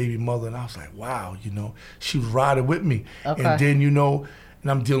dealing with my baby mother, and I was like, wow, she was riding with me. Okay. And then, and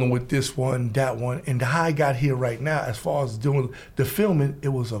I'm dealing with this one, that one. And how I got here right now, as far as doing the filming, it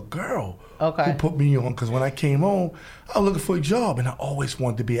was a girl who put me on. Because when I came home, I was looking for a job, and I always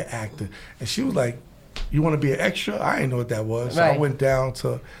wanted to be an actor. And she was like, you want to be an extra? I didn't know what that was. So I went down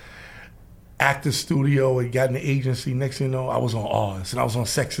to actor studio and got in the agency. Next thing you know, I was on Oz, and I was on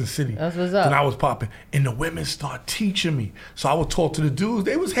Sex and City. That's what's up. And I was popping. And the women started teaching me. So I would talk to the dudes.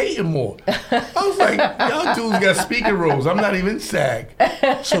 They was hating more. I was like, y'all dudes got speaking roles. I'm not even SAG.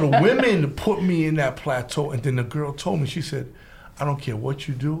 So the women put me in that plateau. And then the girl told me, she said, I don't care what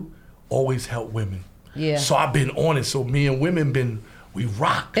you do, always help women. Yeah. So I've been on it. So me and women we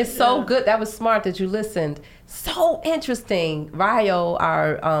rock. It's so good. That was smart that you listened. So interesting.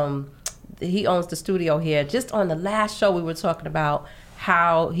 Ryo, he owns the studio here. Just on the last show, we were talking about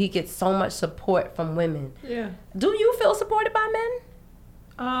how he gets so much support from women. Yeah. Do you feel supported by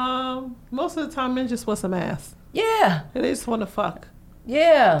men? Most of the time, men just want some ass. Yeah. They just want to fuck.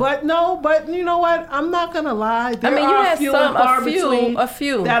 Yeah. But you know what? I'm not gonna lie. There you are had a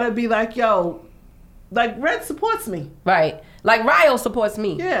few that'll be like, yo, like Red supports me. Right. Like Ryo supports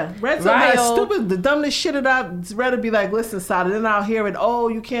me. Yeah. Red's stupid, the dumbest shit Red would be like, listen, Sada, then I'll hear it, oh,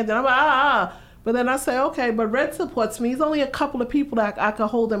 you can't, then I'm like, But then I say, okay, but Red supports me. He's only a couple of people that I can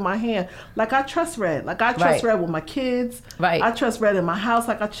hold in my hand. Like, I trust Red. Like, I trust Red with my kids. Right. I trust Red in my house.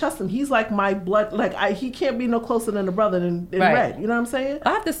 Like, I trust him. He's like my blood. Like, he can't be no closer than a brother than Red. You know what I'm saying?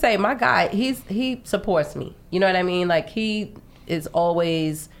 I have to say, my guy, he supports me. You know what I mean? Like, he is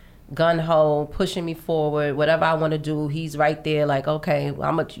always gun-ho, pushing me forward. Whatever I want to do, he's right there. Like, okay,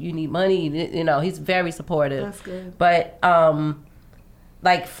 how much you need money? You know, he's very supportive. That's good. But,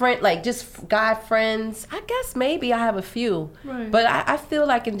 like just guy friends. I guess maybe I have a few, Right. but I feel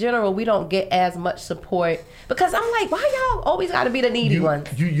like in general we don't get as much support because I'm like, why y'all always got to be the needy ones?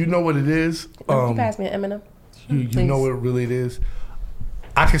 You know what it is? Can you pass me an M&M? You know what really it is?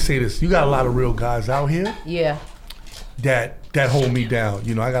 I can say this. You got a lot of real guys out here. Yeah. That hold me down.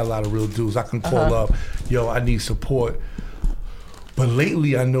 You know, I got a lot of real dudes. I can call up, yo, I need support. But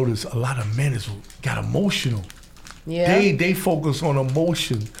lately I noticed a lot of men got emotional. Yeah. They focus on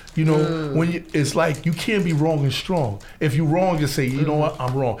emotion. You know, when it's like you can't be wrong and strong. If you're wrong, just say, you know what,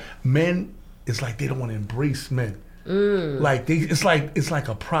 I'm wrong. Men, it's like they don't want to embrace men. Like it's like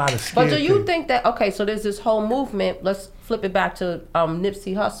a pride of scared But do you thing. think that, okay, so there's this whole movement, let's flip it back to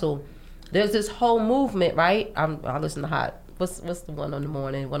Nipsey Hussle. There's this whole movement, right? I listen to what's the one on the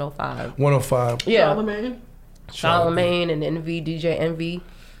morning, 105? 105. Yeah. Charlamagne. And Envy, DJ Envy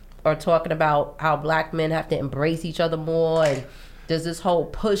are talking about how black men have to embrace each other more, and there's this whole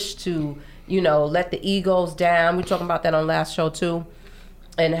push to, let the egos down. We were talking about that on last show too,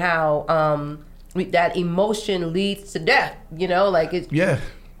 and how that emotion leads to death. Like it's Yeah,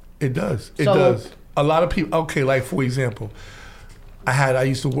 it does. It does. A lot of people. Okay, like for example, I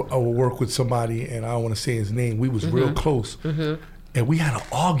used to work with somebody, and I don't want to say his name. We was real close, and we had an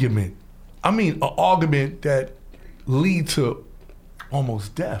argument. I mean, an argument that lead to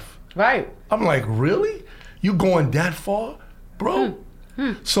almost death. right. I'm like, really? You going that far, bro?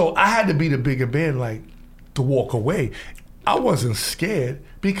 So I had to be the bigger man, like, to walk away. I wasn't scared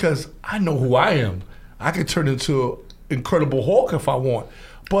because I know who I am. I could turn into an Incredible Hulk if I want.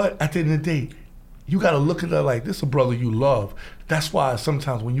 But at the end of the day, you got to look at it like, this is a brother you love. That's why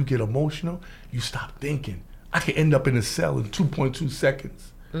sometimes when you get emotional, you stop thinking. I can end up in a cell in 2.2 seconds.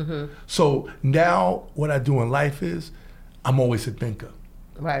 So now what I do in life is I'm always a thinker.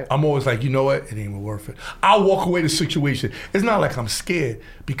 Right. I'm always like, you know what? It ain't even worth it. I'll walk away the situation. It's not like I'm scared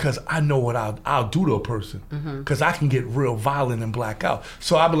because I know what I'll do to a person. Because I can get real violent and black out.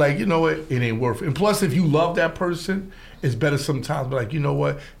 So I'll be like, you know what? It ain't worth it. And plus, if you love that person, it's better sometimes be like, you know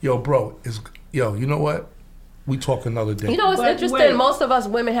what? Yo, bro, you know what? We talk another day. It's But interesting. wait. Most of us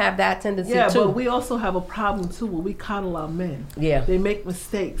women have that tendency Yeah, too. but we also have a problem too when we coddle our men. Yeah. They make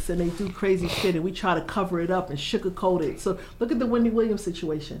mistakes and they do crazy shit and we try to cover it up and sugarcoat it. So look at the Wendy Williams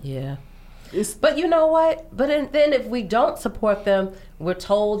situation. Yeah. It's But you know what? But then if we don't support them, we're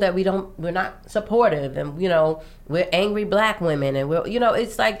told that we're not supportive, and we're angry black women, and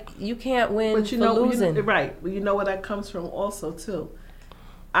it's like you can't win but for losing. right. Well, you know where that comes from also too.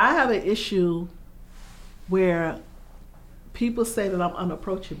 I have an issue where people say that I'm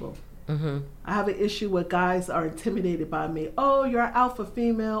unapproachable. I have an issue where guys are intimidated by me. Oh, you're an alpha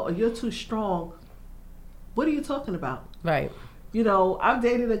female, or you're too strong. What are you talking about? Right. I've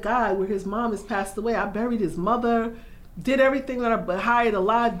dated a guy where his mom has passed away. I buried his mother, did everything that I hired a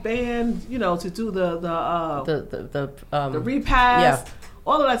live band, to do the repast,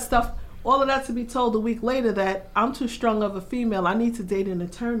 all of that stuff. All of that to be told a week later that I'm too strong of a female. I need to date an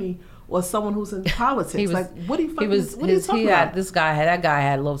attorney or someone who's in politics. What are you talking about? That guy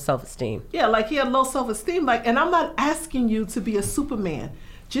had low self-esteem. Yeah, like he had low self-esteem. And I'm not asking you to be a Superman.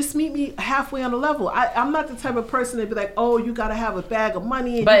 Just meet me halfway on the level. I'm not the type of person to be like, oh, you got to have a bag of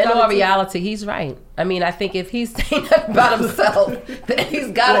money. But in all reality, he's right. I mean, I think if he's saying that about himself, then he's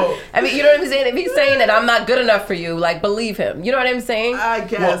got to. I mean, you know what I'm saying? If he's saying that I'm not good enough for you, like, believe him. You know what I'm saying? I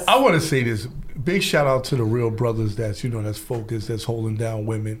guess. Well, I want to say this. Big shout out to the real brothers that's focused, that's holding down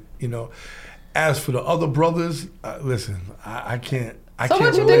women. As for the other brothers, listen, I can't. So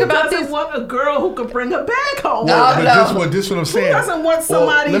what you think about this? Want a girl who can bring a bag home? This what I'm saying. Who doesn't want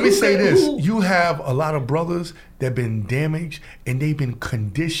somebody? Let me say this: you have a lot of brothers that've been damaged and they've been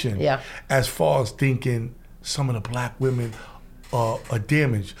conditioned. As far as thinking some of the black women are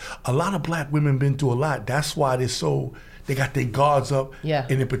damaged. A lot of black women been through a lot. That's why they got their guards up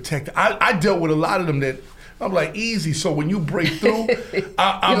and they protect. I dealt with a lot of them that. I'm like, easy. So when you break through,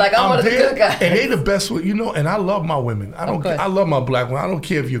 I'm one of the good guys. And they the best, and I love my women. I love my black women. I don't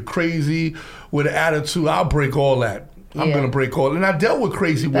care if you're crazy with an attitude. I'll break all that. I'm going to break all. And I dealt with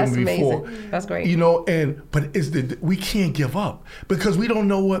crazy women before. That's great. But we can't give up because we don't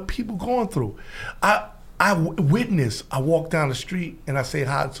know what people going through. I walk down the street and I say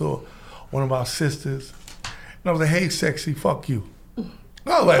hi to one of our sisters. And I was like, hey, sexy, fuck you.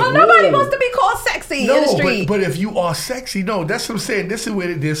 Oh, like, well, nobody whoa. wants to be called sexy in the street. But if you are sexy, no, that's what I'm saying. This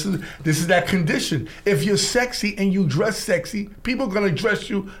is that condition. If you're sexy and you dress sexy, people are gonna dress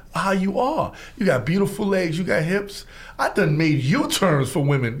you how you are. You got beautiful legs, you got hips. I done made U-turns for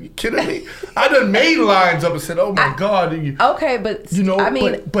women. You kidding me? I done made lines up and said, "Oh my God!" And okay, but you know, I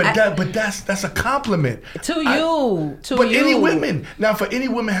mean, but that's a compliment to you. But any women now, for any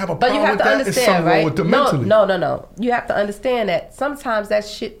women have a But problem you have with to that, it's something understand, wrong right? with them mentally. No. You have to understand that sometimes that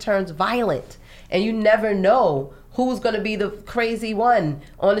shit turns violent, and you never know who's going to be the crazy one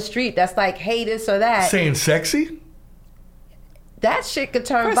on the street that's like, hey, this or that. Saying sexy? That shit could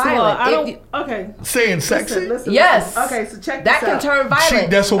turn First of all, violent. okay. Saying sexy? Listen. Yes. Okay, so check that this out. can turn violent.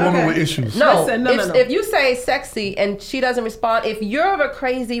 That's a woman with issues. No, Listen, no. If you say sexy and she doesn't respond, if you're a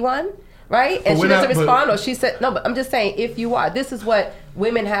crazy one, right, and she doesn't respond, or she said, no, but I'm just saying, if you are, this is what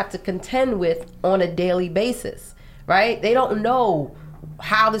women have to contend with on a daily basis, right? They don't know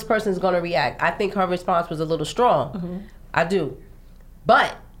how this person is going to react. I think her response was a little strong. Mm-hmm. I do.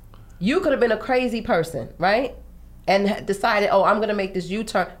 But you could have been a crazy person, right? And decided, oh, I'm going to make this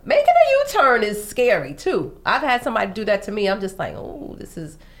U-turn. Making a U-turn is scary, too. I've had somebody do that to me. I'm just like, oh,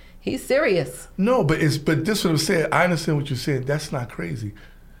 he's serious. No, but this is what I'm saying. I understand what you're saying. That's not crazy.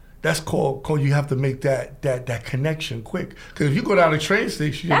 That's called you have to make that connection quick. Because if you go down the train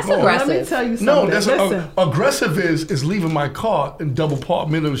station, that's you're aggressive. Let me tell you No, something. aggressive is leaving my car in double park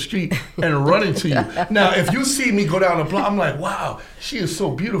middle of the street and running to you. Now, if you see me go down the block, I'm like, wow, she is so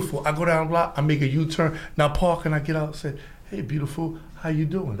beautiful. I go down the block, I make a U-turn, now park, and I get out and say, hey, beautiful, how you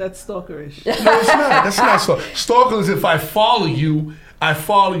doing? That's stalkerish. No, it's not. That's not so. Stalker is if I follow you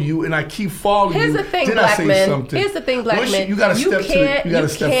and I keep following Here's you. the thing, then black I say men. something. Here's the thing, black men. You gotta step to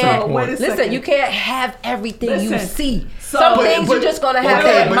the point. Listen, you can't have everything you see. So, Some things you're just gonna have to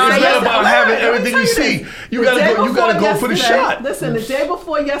but admire. it's not about having everything you see. You gotta go for the shot. Listen, the day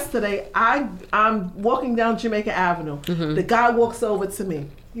before yesterday, I'm walking down Jamaica Avenue. Mm-hmm. The guy walks over to me.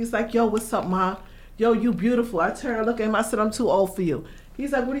 He's like, yo, what's up, ma? Yo, you beautiful. I turn and look at him. I said, I'm too old for you.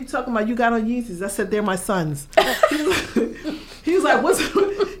 He's like, what are you talking about? You got on Yeezys. I said, they're my sons. He's like,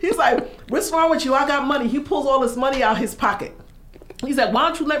 what's wrong with you? I got money. He pulls all his money out of his pocket. He's like, why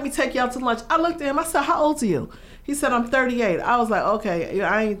don't you let me take you out to lunch? I looked at him. I said, how old are you? He said, I'm 38. I was like, okay,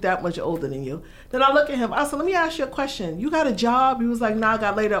 I ain't that much older than you. Then I look at him. I said, let me ask you a question. You got a job? He was like, nah, I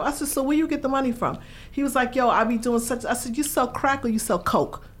got laid up. I said, so where you get the money from? He was like, yo, I be doing such. I said, you sell crack or you sell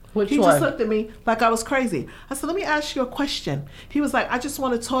coke? He just looked at me like I was crazy. I said, let me ask you a question. He was like, I just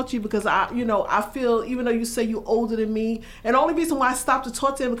want to talk to you because I feel, even though you say you're older than me, and the only reason why I stopped to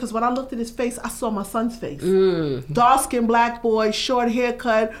talk to him because when I looked at his face, I saw my son's face. Dark-skinned black boy, short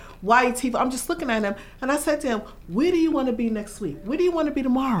haircut, white teeth. I'm just looking at him. And I said to him, where do you want to be next week? Where do you want to be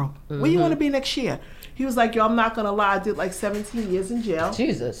tomorrow? Where do you want to be next year? He was like, yo, I'm not going to lie. I did like 17 years in jail.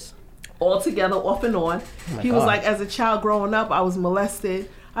 Jesus. All together, off and on. He was like, as a child growing up, I was molested.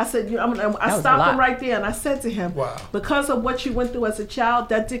 I said, I stopped him right there and I said to him, wow, because of what you went through as a child,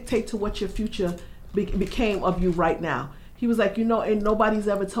 that dictates to what your future became of you right now. He was like, and nobody's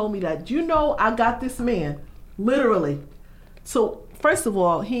ever told me that. I got this man, literally. So, first of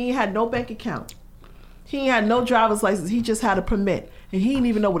all, he ain't had no bank account. He ain't had no driver's license. He just had a permit. And he didn't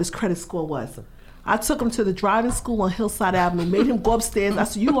even know what his credit score was. I took him to the driving school on Hillside Avenue, made him go upstairs. I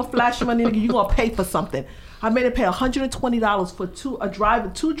said, you gonna flash your money, nigga, you gonna pay for something. I made him pay $120 for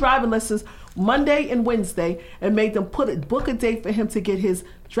two driving lessons Monday and Wednesday, and made them book a date for him to get his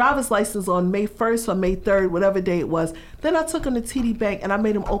driver's license on May 1st or May 3rd, whatever day it was. Then I took him to TD Bank and I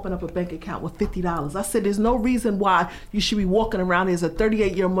made him open up a bank account with $50. I said, there's no reason why you should be walking around as a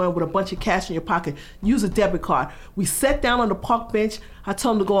 38-year-old man with a bunch of cash in your pocket. Use a debit card. We sat down on the park bench. I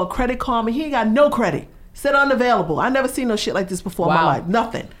told him to go on Credit Karma. He ain't got no credit. Said unavailable. I never seen no shit like this before in my life.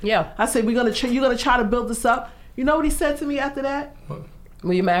 Nothing. Yeah. I said, you're gonna try to build this up. You know what he said to me after that?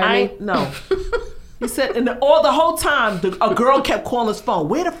 Will you marry me? No. He said, and the whole time, a girl kept calling his phone.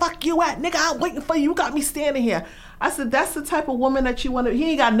 Where the fuck you at? Nigga, I'm waiting for you. You got me standing here. I said, that's the type of woman that you want to,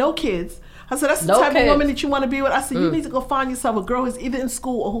 he ain't got no kids. I said, that's the type of woman that you want to be with. I said, you need to go find yourself a girl who's either in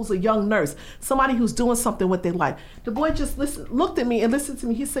school or who's a young nurse. Somebody who's doing something with their life. The boy just looked at me and listened to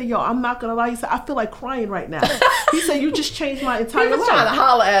me. He said, yo, I'm not going to lie. He said, I feel like crying right now. He said, you just changed my entire life. He was trying to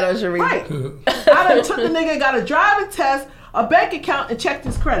holler at her, Sharif. Right. I done took the nigga, got a driving test, a bank account, and checked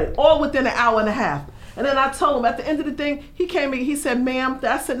his credit, all within an hour and a half. And then I told him at the end of the thing, he came in, he said, ma'am.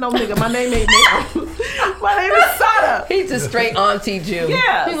 I said, no, nigga, my name ain't ma'am. My name is Sada. He just straight auntie Jew.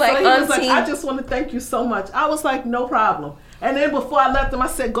 Yeah. He's like, so he auntie. was like, I just want to thank you so much. I was like, no problem. And then before I left him, I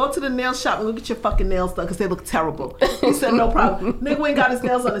said, go to the nail shop and go get your fucking nails done because they look terrible. He said, no problem. Nigga ain't got his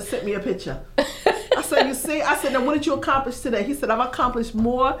nails on and sent me a picture. I said, you see? I said, now what did you accomplish today? He said, I've accomplished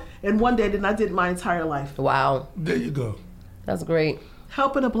more in one day than I did my entire life. Wow. There you go. That's great.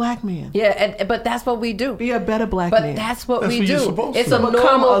 Helping a black man. Yeah, but that's what we do. Be a better black But man. that's what That's we what do. you're supposed It's to. a Become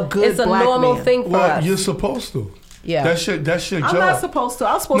normal, a good it's a black normal man. thing for Well, us. you're supposed to. Yeah. That's your job. I'm not supposed to.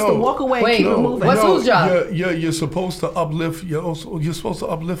 I'm supposed to walk away and Wait, keep it moving. what's whose job? You're supposed to uplift. You're supposed to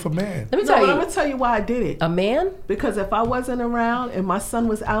uplift a man. Let me No, tell but you, I'm gonna tell you why I did it. a man. Because if I wasn't around and my son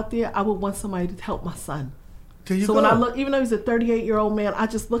was out there, I would want somebody to help my son. There you So go. when I look, even though he's a 38-year-old man, I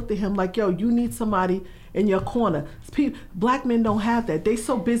just looked at him like, yo, you need somebody in your corner. Black men don't have that. They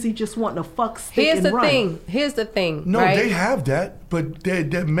so busy just wanting to fuck, stick, Here's and the run. thing. Here's the thing. No, right? they have that, but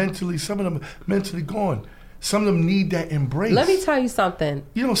they're mentally. Some of them are mentally gone. Some of them need that embrace. Let me tell you something.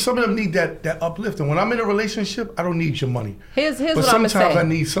 You know, some of them need that uplift. And when I'm in a relationship, I don't need your money. Here's But what I'm gonna sometimes say. I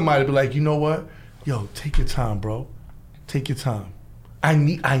need somebody to be like, you know what? Yo, take your time, bro. Take your time. I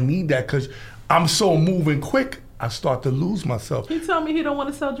need that because I'm so moving quick. I start to lose myself. He told me he don't want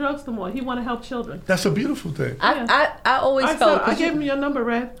to sell drugs no more. He want to help children. That's a beautiful thing. I always felt. I gave him your number,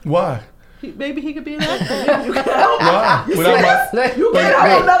 Red. Why? Maybe he could be an actor. You can help. Why? You Without see? You can't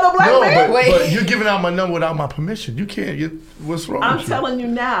help another black man. but you're giving out my number without my permission. You can't. What's wrong I'm with telling you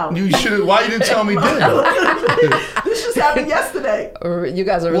now. you? Should. Why you didn't tell me then? This just happened yesterday. You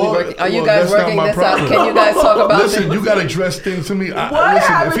guys are really Well, working. Are you well, guys that's not working my this out? problem. Can you guys talk about Listen, this? you got to address things to me. What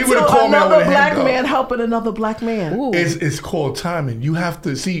listen, happened if he to would have called me, I would another have black hanged man up. helping another black man? Ooh. It's called timing. You have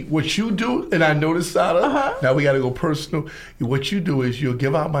to see what you do, and I know this, Sada. Now we got to go personal. What you do is you'll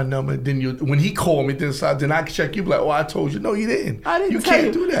give out my number. Then when he called me, then I check you. Be like, oh, I told you. No, you didn't. I didn't You tell can't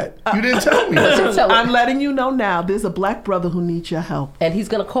you. do that. You didn't tell me. I'm letting you know now. There's a black brother who needs your help. And he's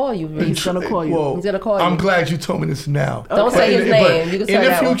gonna call you. He's gonna call you. Well, He's gonna call you. I'm glad you told me this now. Don't say his name. You can say in the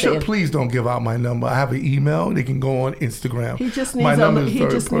that one future, thing. please don't give out my number. I have an email. They can go on Instagram. He just My needs number a, is he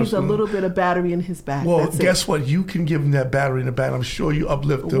very just needs a personal. little bit of battery in his back. Well, That's guess it. what? You can give him that battery in the back. I'm sure you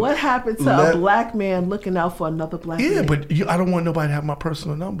uplift him. What happened to a black man looking out for another black man? Yeah, but I don't want nobody to have my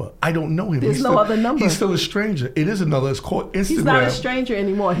personal number. I don't know him. There's He's no still, other number. He's still a stranger. It is another. It's called Instagram. He's not a stranger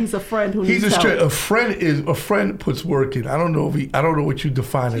anymore. He's a friend who He's needs a help. stranger. A friend puts work in. I don't know what you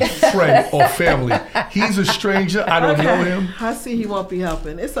define as friend or family. He's a stranger. I don't know him. I see he won't be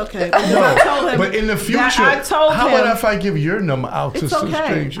helping. It's okay. No, I told him but in the future, I told how him about if I give your number out to it's some okay.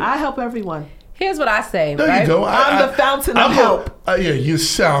 stranger? I help everyone. Here's what I say. There right? you go. I'm the fountain of help. Yeah, you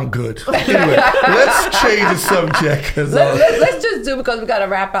sound good. Anyway, let's change the subject. Let's just do because we got to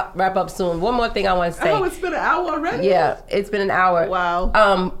wrap up soon. One more thing I want to say. Oh, it's been an hour already? Yeah, it's been an hour. Wow.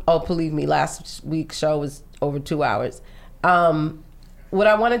 Oh, believe me, last week's show was over 2 hours. What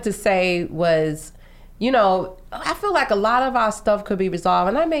I wanted to say was, I feel like a lot of our stuff could be resolved,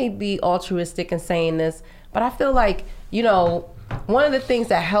 and I may be altruistic in saying this, but I feel like, one of the things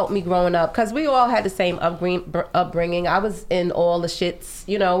that helped me growing up, because we all had the same upbringing. I was in all the shits,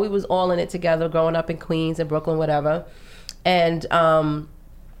 we was all in it together growing up in Queens and Brooklyn, whatever. And,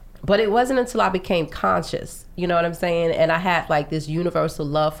 but it wasn't until I became conscious, you know what I'm saying? And I had like this universal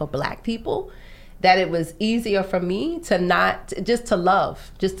love for black people that it was easier for me to just to love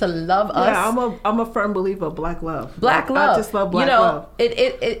us. Yeah, I'm a firm believer of black love. Love. I just love black love.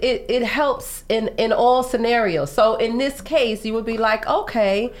 It helps in all scenarios. So in this case, you would be like,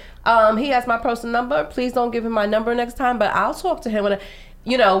 okay, he has my personal number. Please don't give him my number next time, but I'll talk to him. When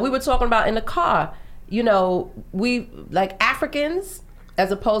we were talking about in the car, we like Africans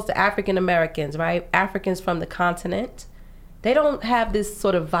as opposed to African Americans, right? Africans from the continent. They don't have this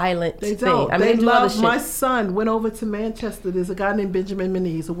sort of violent They thing. don't. I mean, They do other love. shit. My son went over to Manchester. There's a guy named Benjamin Mendy.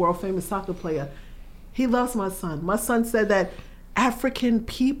 He's a world famous soccer player. He loves my son. My son said that African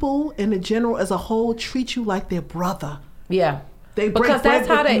people in the general as a whole treat you like their brother. Yeah. They break Because bread that's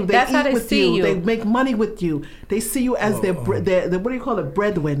how with they you. that's eat how they with see you. They make money with you. They see you as their what do you call it?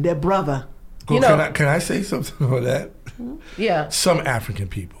 Breadwin, their brother. Well, can I say something about that? Yeah. Some African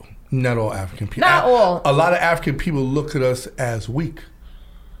people, not all African people. Not all. A lot of African people look at us as weak.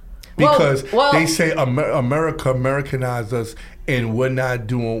 Because they say Americanized us and we're not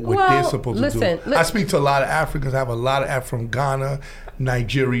doing what they're supposed to do. I speak to a lot of Africans. I have a lot of from Ghana,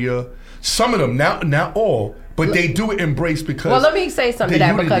 Nigeria. Some of them, not all, but they do embrace because. Well, let me say something to that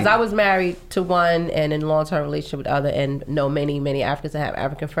unity. because I was married to one and in a long-term relationship with other, and know many Africans that have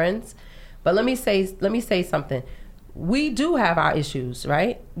African friends. But let me say something. we do have our issues,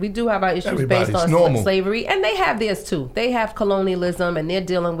 right? We do have our issues Everybody's based on normal. slavery, and they have theirs too. They have colonialism, and they're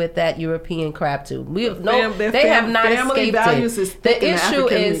dealing with that European crap too. They have not escaped it. The issue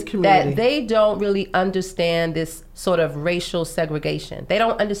is that they don't really understand this sort of racial segregation. They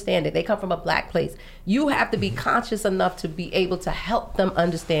don't understand it. They come from a black place. You have to be conscious enough to be able to help them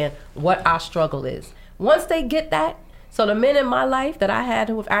understand what our struggle is. Once they get that, so the men in my life that I had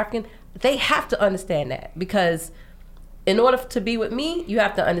who were African, they have to understand that, because in order to be with me, you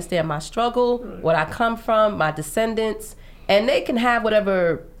have to understand my struggle, what I come from, my descendants, and they can have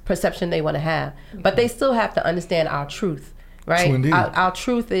whatever perception they want to have, but they still have to understand our truth, right? Our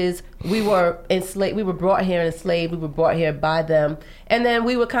truth is we were enslaved, we were brought here enslaved, we were brought here by them, and then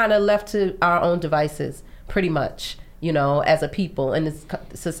we were kind of left to our own devices, pretty much, you know, as a people in this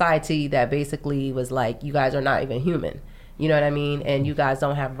society that basically was like, you guys are not even human, you know what I mean? And you guys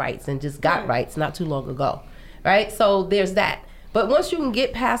don't have rights, and just got rights not too long ago. Right? So there's that. But once you can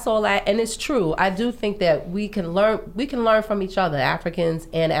get past all that, and it's true, I do think that we can learn from each other, Africans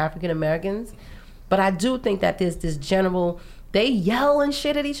and African Americans. But I do think that there's this general, they yell and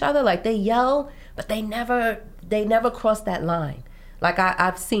shit at each other, like they yell, but they never cross that line. Like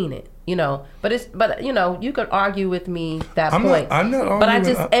I've seen it, you know. But you know, you could argue with me that point. I'm not arguing. But I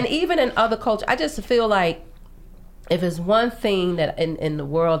just, and even in other cultures, I just feel like if it's one thing that in the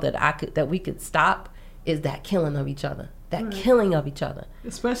world that we could stop, is that killing of each other, killing of each other.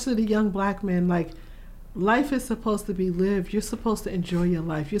 Especially the young black men. Like, life is supposed to be lived. You're supposed to enjoy your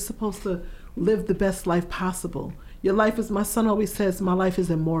life. You're supposed to live the best life possible. Your life is, my son always says, my life is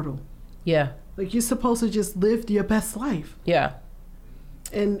immortal. Yeah. Like, you're supposed to just live your best life. Yeah.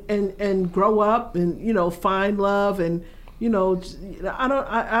 And grow up and, you know, find love and, you know,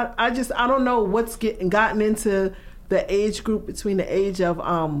 I don't know what's gotten into the age group between the age of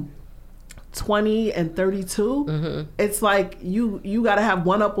 20 and 32. Mm-hmm. It's like you got to have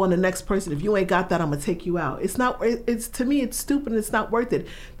one up on the next person. If you ain't got that, I'm gonna take you out. It's not. It's to me, it's stupid. And it's not worth it.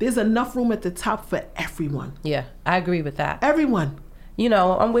 There's enough room at the top for everyone. Yeah, I agree with that. Everyone. You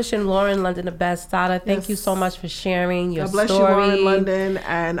know, I'm wishing Lauren London the best. Sada, thank you so much for sharing your story. God bless you, Lauren London,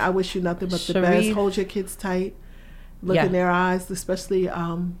 and I wish you nothing but the best. Hold your kids tight. Look in their eyes, especially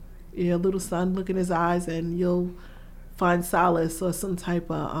your little son. Look in his eyes, and you'll find solace or some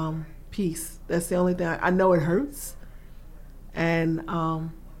type of peace. That's the only thing. I know it hurts, and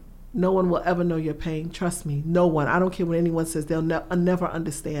no one will ever know your pain. Trust me, no one. I don't care what anyone says. They'll never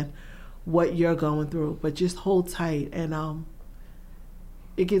understand what you're going through. But just hold tight, and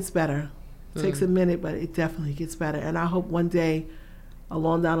it gets better. It takes a minute, but it definitely gets better. And I hope one day,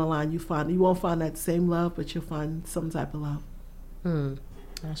 along down the line, you won't find that same love, but you'll find some type of love.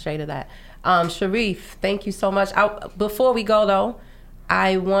 I'll straight to that. Sharif, thank you so much. Before we go though,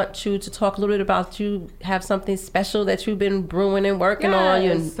 I want you to talk a little bit about, you have something special that you've been brewing and working on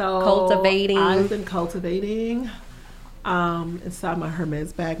and cultivating. I've been cultivating inside my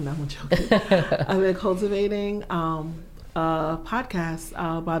Hermes bag. No, I'm joking. I've been cultivating a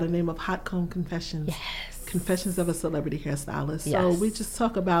podcast by the name of Hot Comb Confessions. Yes. Confessions of a Celebrity Hairstylist. Yes. So we just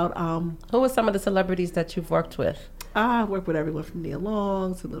talk about... who are some of the celebrities that you've worked with? I work with everyone from Nia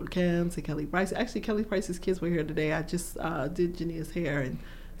Long to Lil Kim to Kelly Price. Actually, Kelly Price's kids were here today. I just did Jania's hair and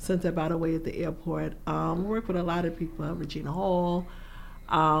sent that by the way at the airport. I work with a lot of people. Regina Hall.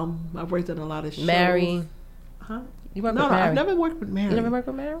 I've worked on a lot of shows. Mary. Huh? You work with Mary? I've never worked with Mary. You never worked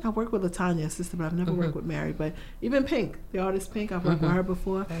with Mary? I worked with LaTanya's sister, but I've never worked with Mary. But even Pink, the artist Pink, I've worked with her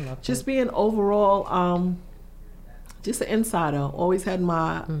before. I love just being overall, just an insider. Always had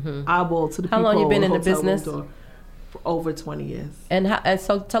my eyeball to the people. How long you been in the business? For over 20 years. And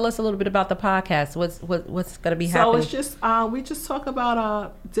so tell us a little bit about the podcast. What's going to be happening? So it's just we just talk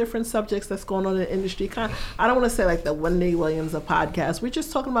about different subjects that's going on in the industry. I don't want to say like the Wendy Williams of podcast. We're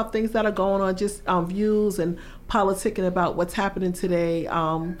just talking about things that are going on, just views and politicking about what's happening today,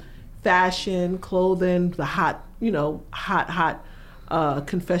 fashion, clothing, the hot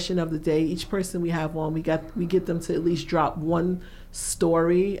confession of the day. Each person we have on, we get them to at least drop one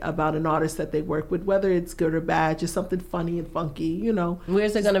story about an artist that they work with, whether it's good or bad, just something funny and funky, you know. Where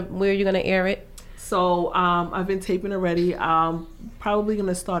are you gonna air it? So I've been taping already. Probably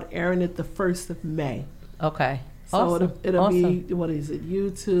gonna start airing it the 1st of May. Okay. So awesome. it'll be, what is it?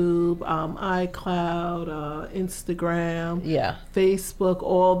 YouTube, iCloud, Instagram, Facebook,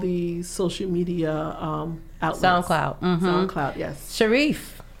 all the social media outlets. SoundCloud. SoundCloud, yes.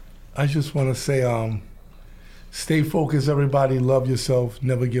 Sharif. I just want to say, stay focused, everybody. Love yourself.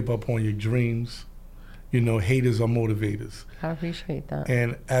 Never give up on your dreams. Haters are motivators. I appreciate that.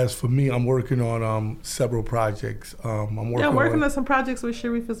 And as for me, I'm working on several projects. I'm working on some projects with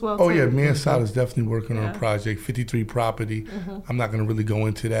Sharif as well. Oh too. yeah, me and Sada's definitely working on a project, 53 Property. I'm not going to really go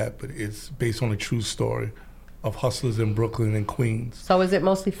into that, but it's based on a true story of hustlers in Brooklyn and Queens. So is it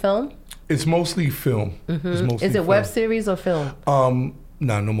mostly film? It's mostly film. It's mostly Is it film. web series or film?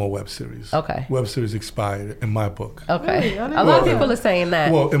 No more web series. Okay. Web series expired in my book. Okay. Really? A lot of people are saying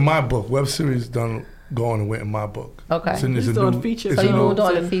that. Well, in my book, web series done going away in my book. Okay. So He's doing features. So you moved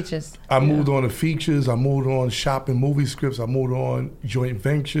on to features. I moved on to features. I moved on shopping movie scripts. I moved on joint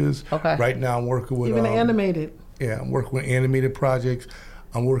ventures. Okay. Right now I'm working with Even animated. Yeah, I'm working with animated projects.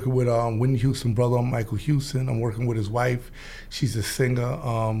 I'm working with Whitney Houston brother, Michael Houston. I'm working with his wife. She's a singer.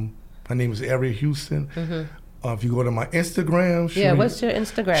 Her name is Aria Houston. If you go to my Instagram, Sharif, what's your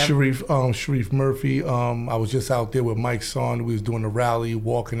Instagram? Sharif Murphy. I was just out there with Mike's son. We was doing a rally,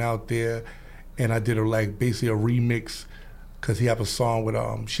 walking out there, and I did basically a remix because she have a song with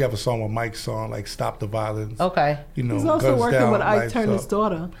Mike's song, like "Stop the Violence." Okay. He's also working with Ike Turner's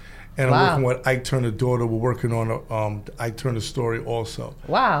daughter. And I'm working with Ike Turner's daughter. We're working on Ike Turner's story also.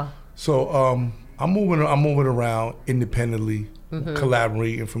 Wow. So I'm moving around independently,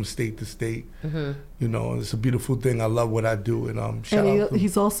 collaborating from state to state. It's a beautiful thing. I love what I do, and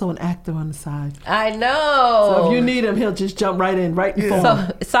he's also an actor on the side. I know. So if you need him, he'll just jump right in, right in phone.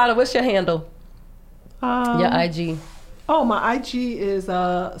 So Sada, what's your handle? Your IG. Oh, my IG is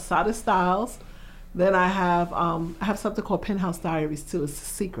satastyles. Then I have something called Penthouse Diaries too. It's a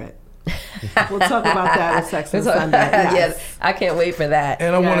secret. We'll talk about that at Sex on Sunday. Yes, I can't wait for that.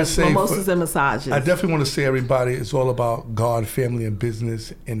 And I want to say, mimosas and massages. I definitely want to say, everybody, it's all about God, family, and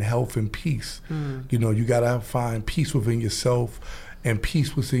business, and health and peace. You gotta find peace within yourself and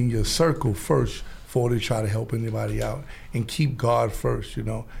peace within your circle first before they try to help anybody out. And keep God first,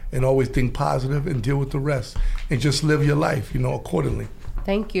 and always think positive and deal with the rest, and just live your life, accordingly.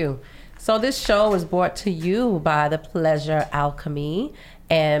 Thank you. So this show is brought to you by The Pleasure Alchemy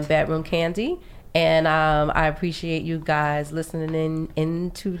and Bedroom Candy. And I appreciate you guys listening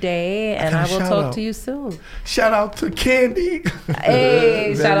in today. And I will talk to you soon. Shout out to Candy.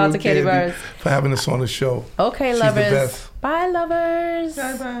 Hey, shout out to Candy Birds. For having us on the show. Okay, She's lovers. the best. Bye, lovers.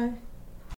 Bye-bye.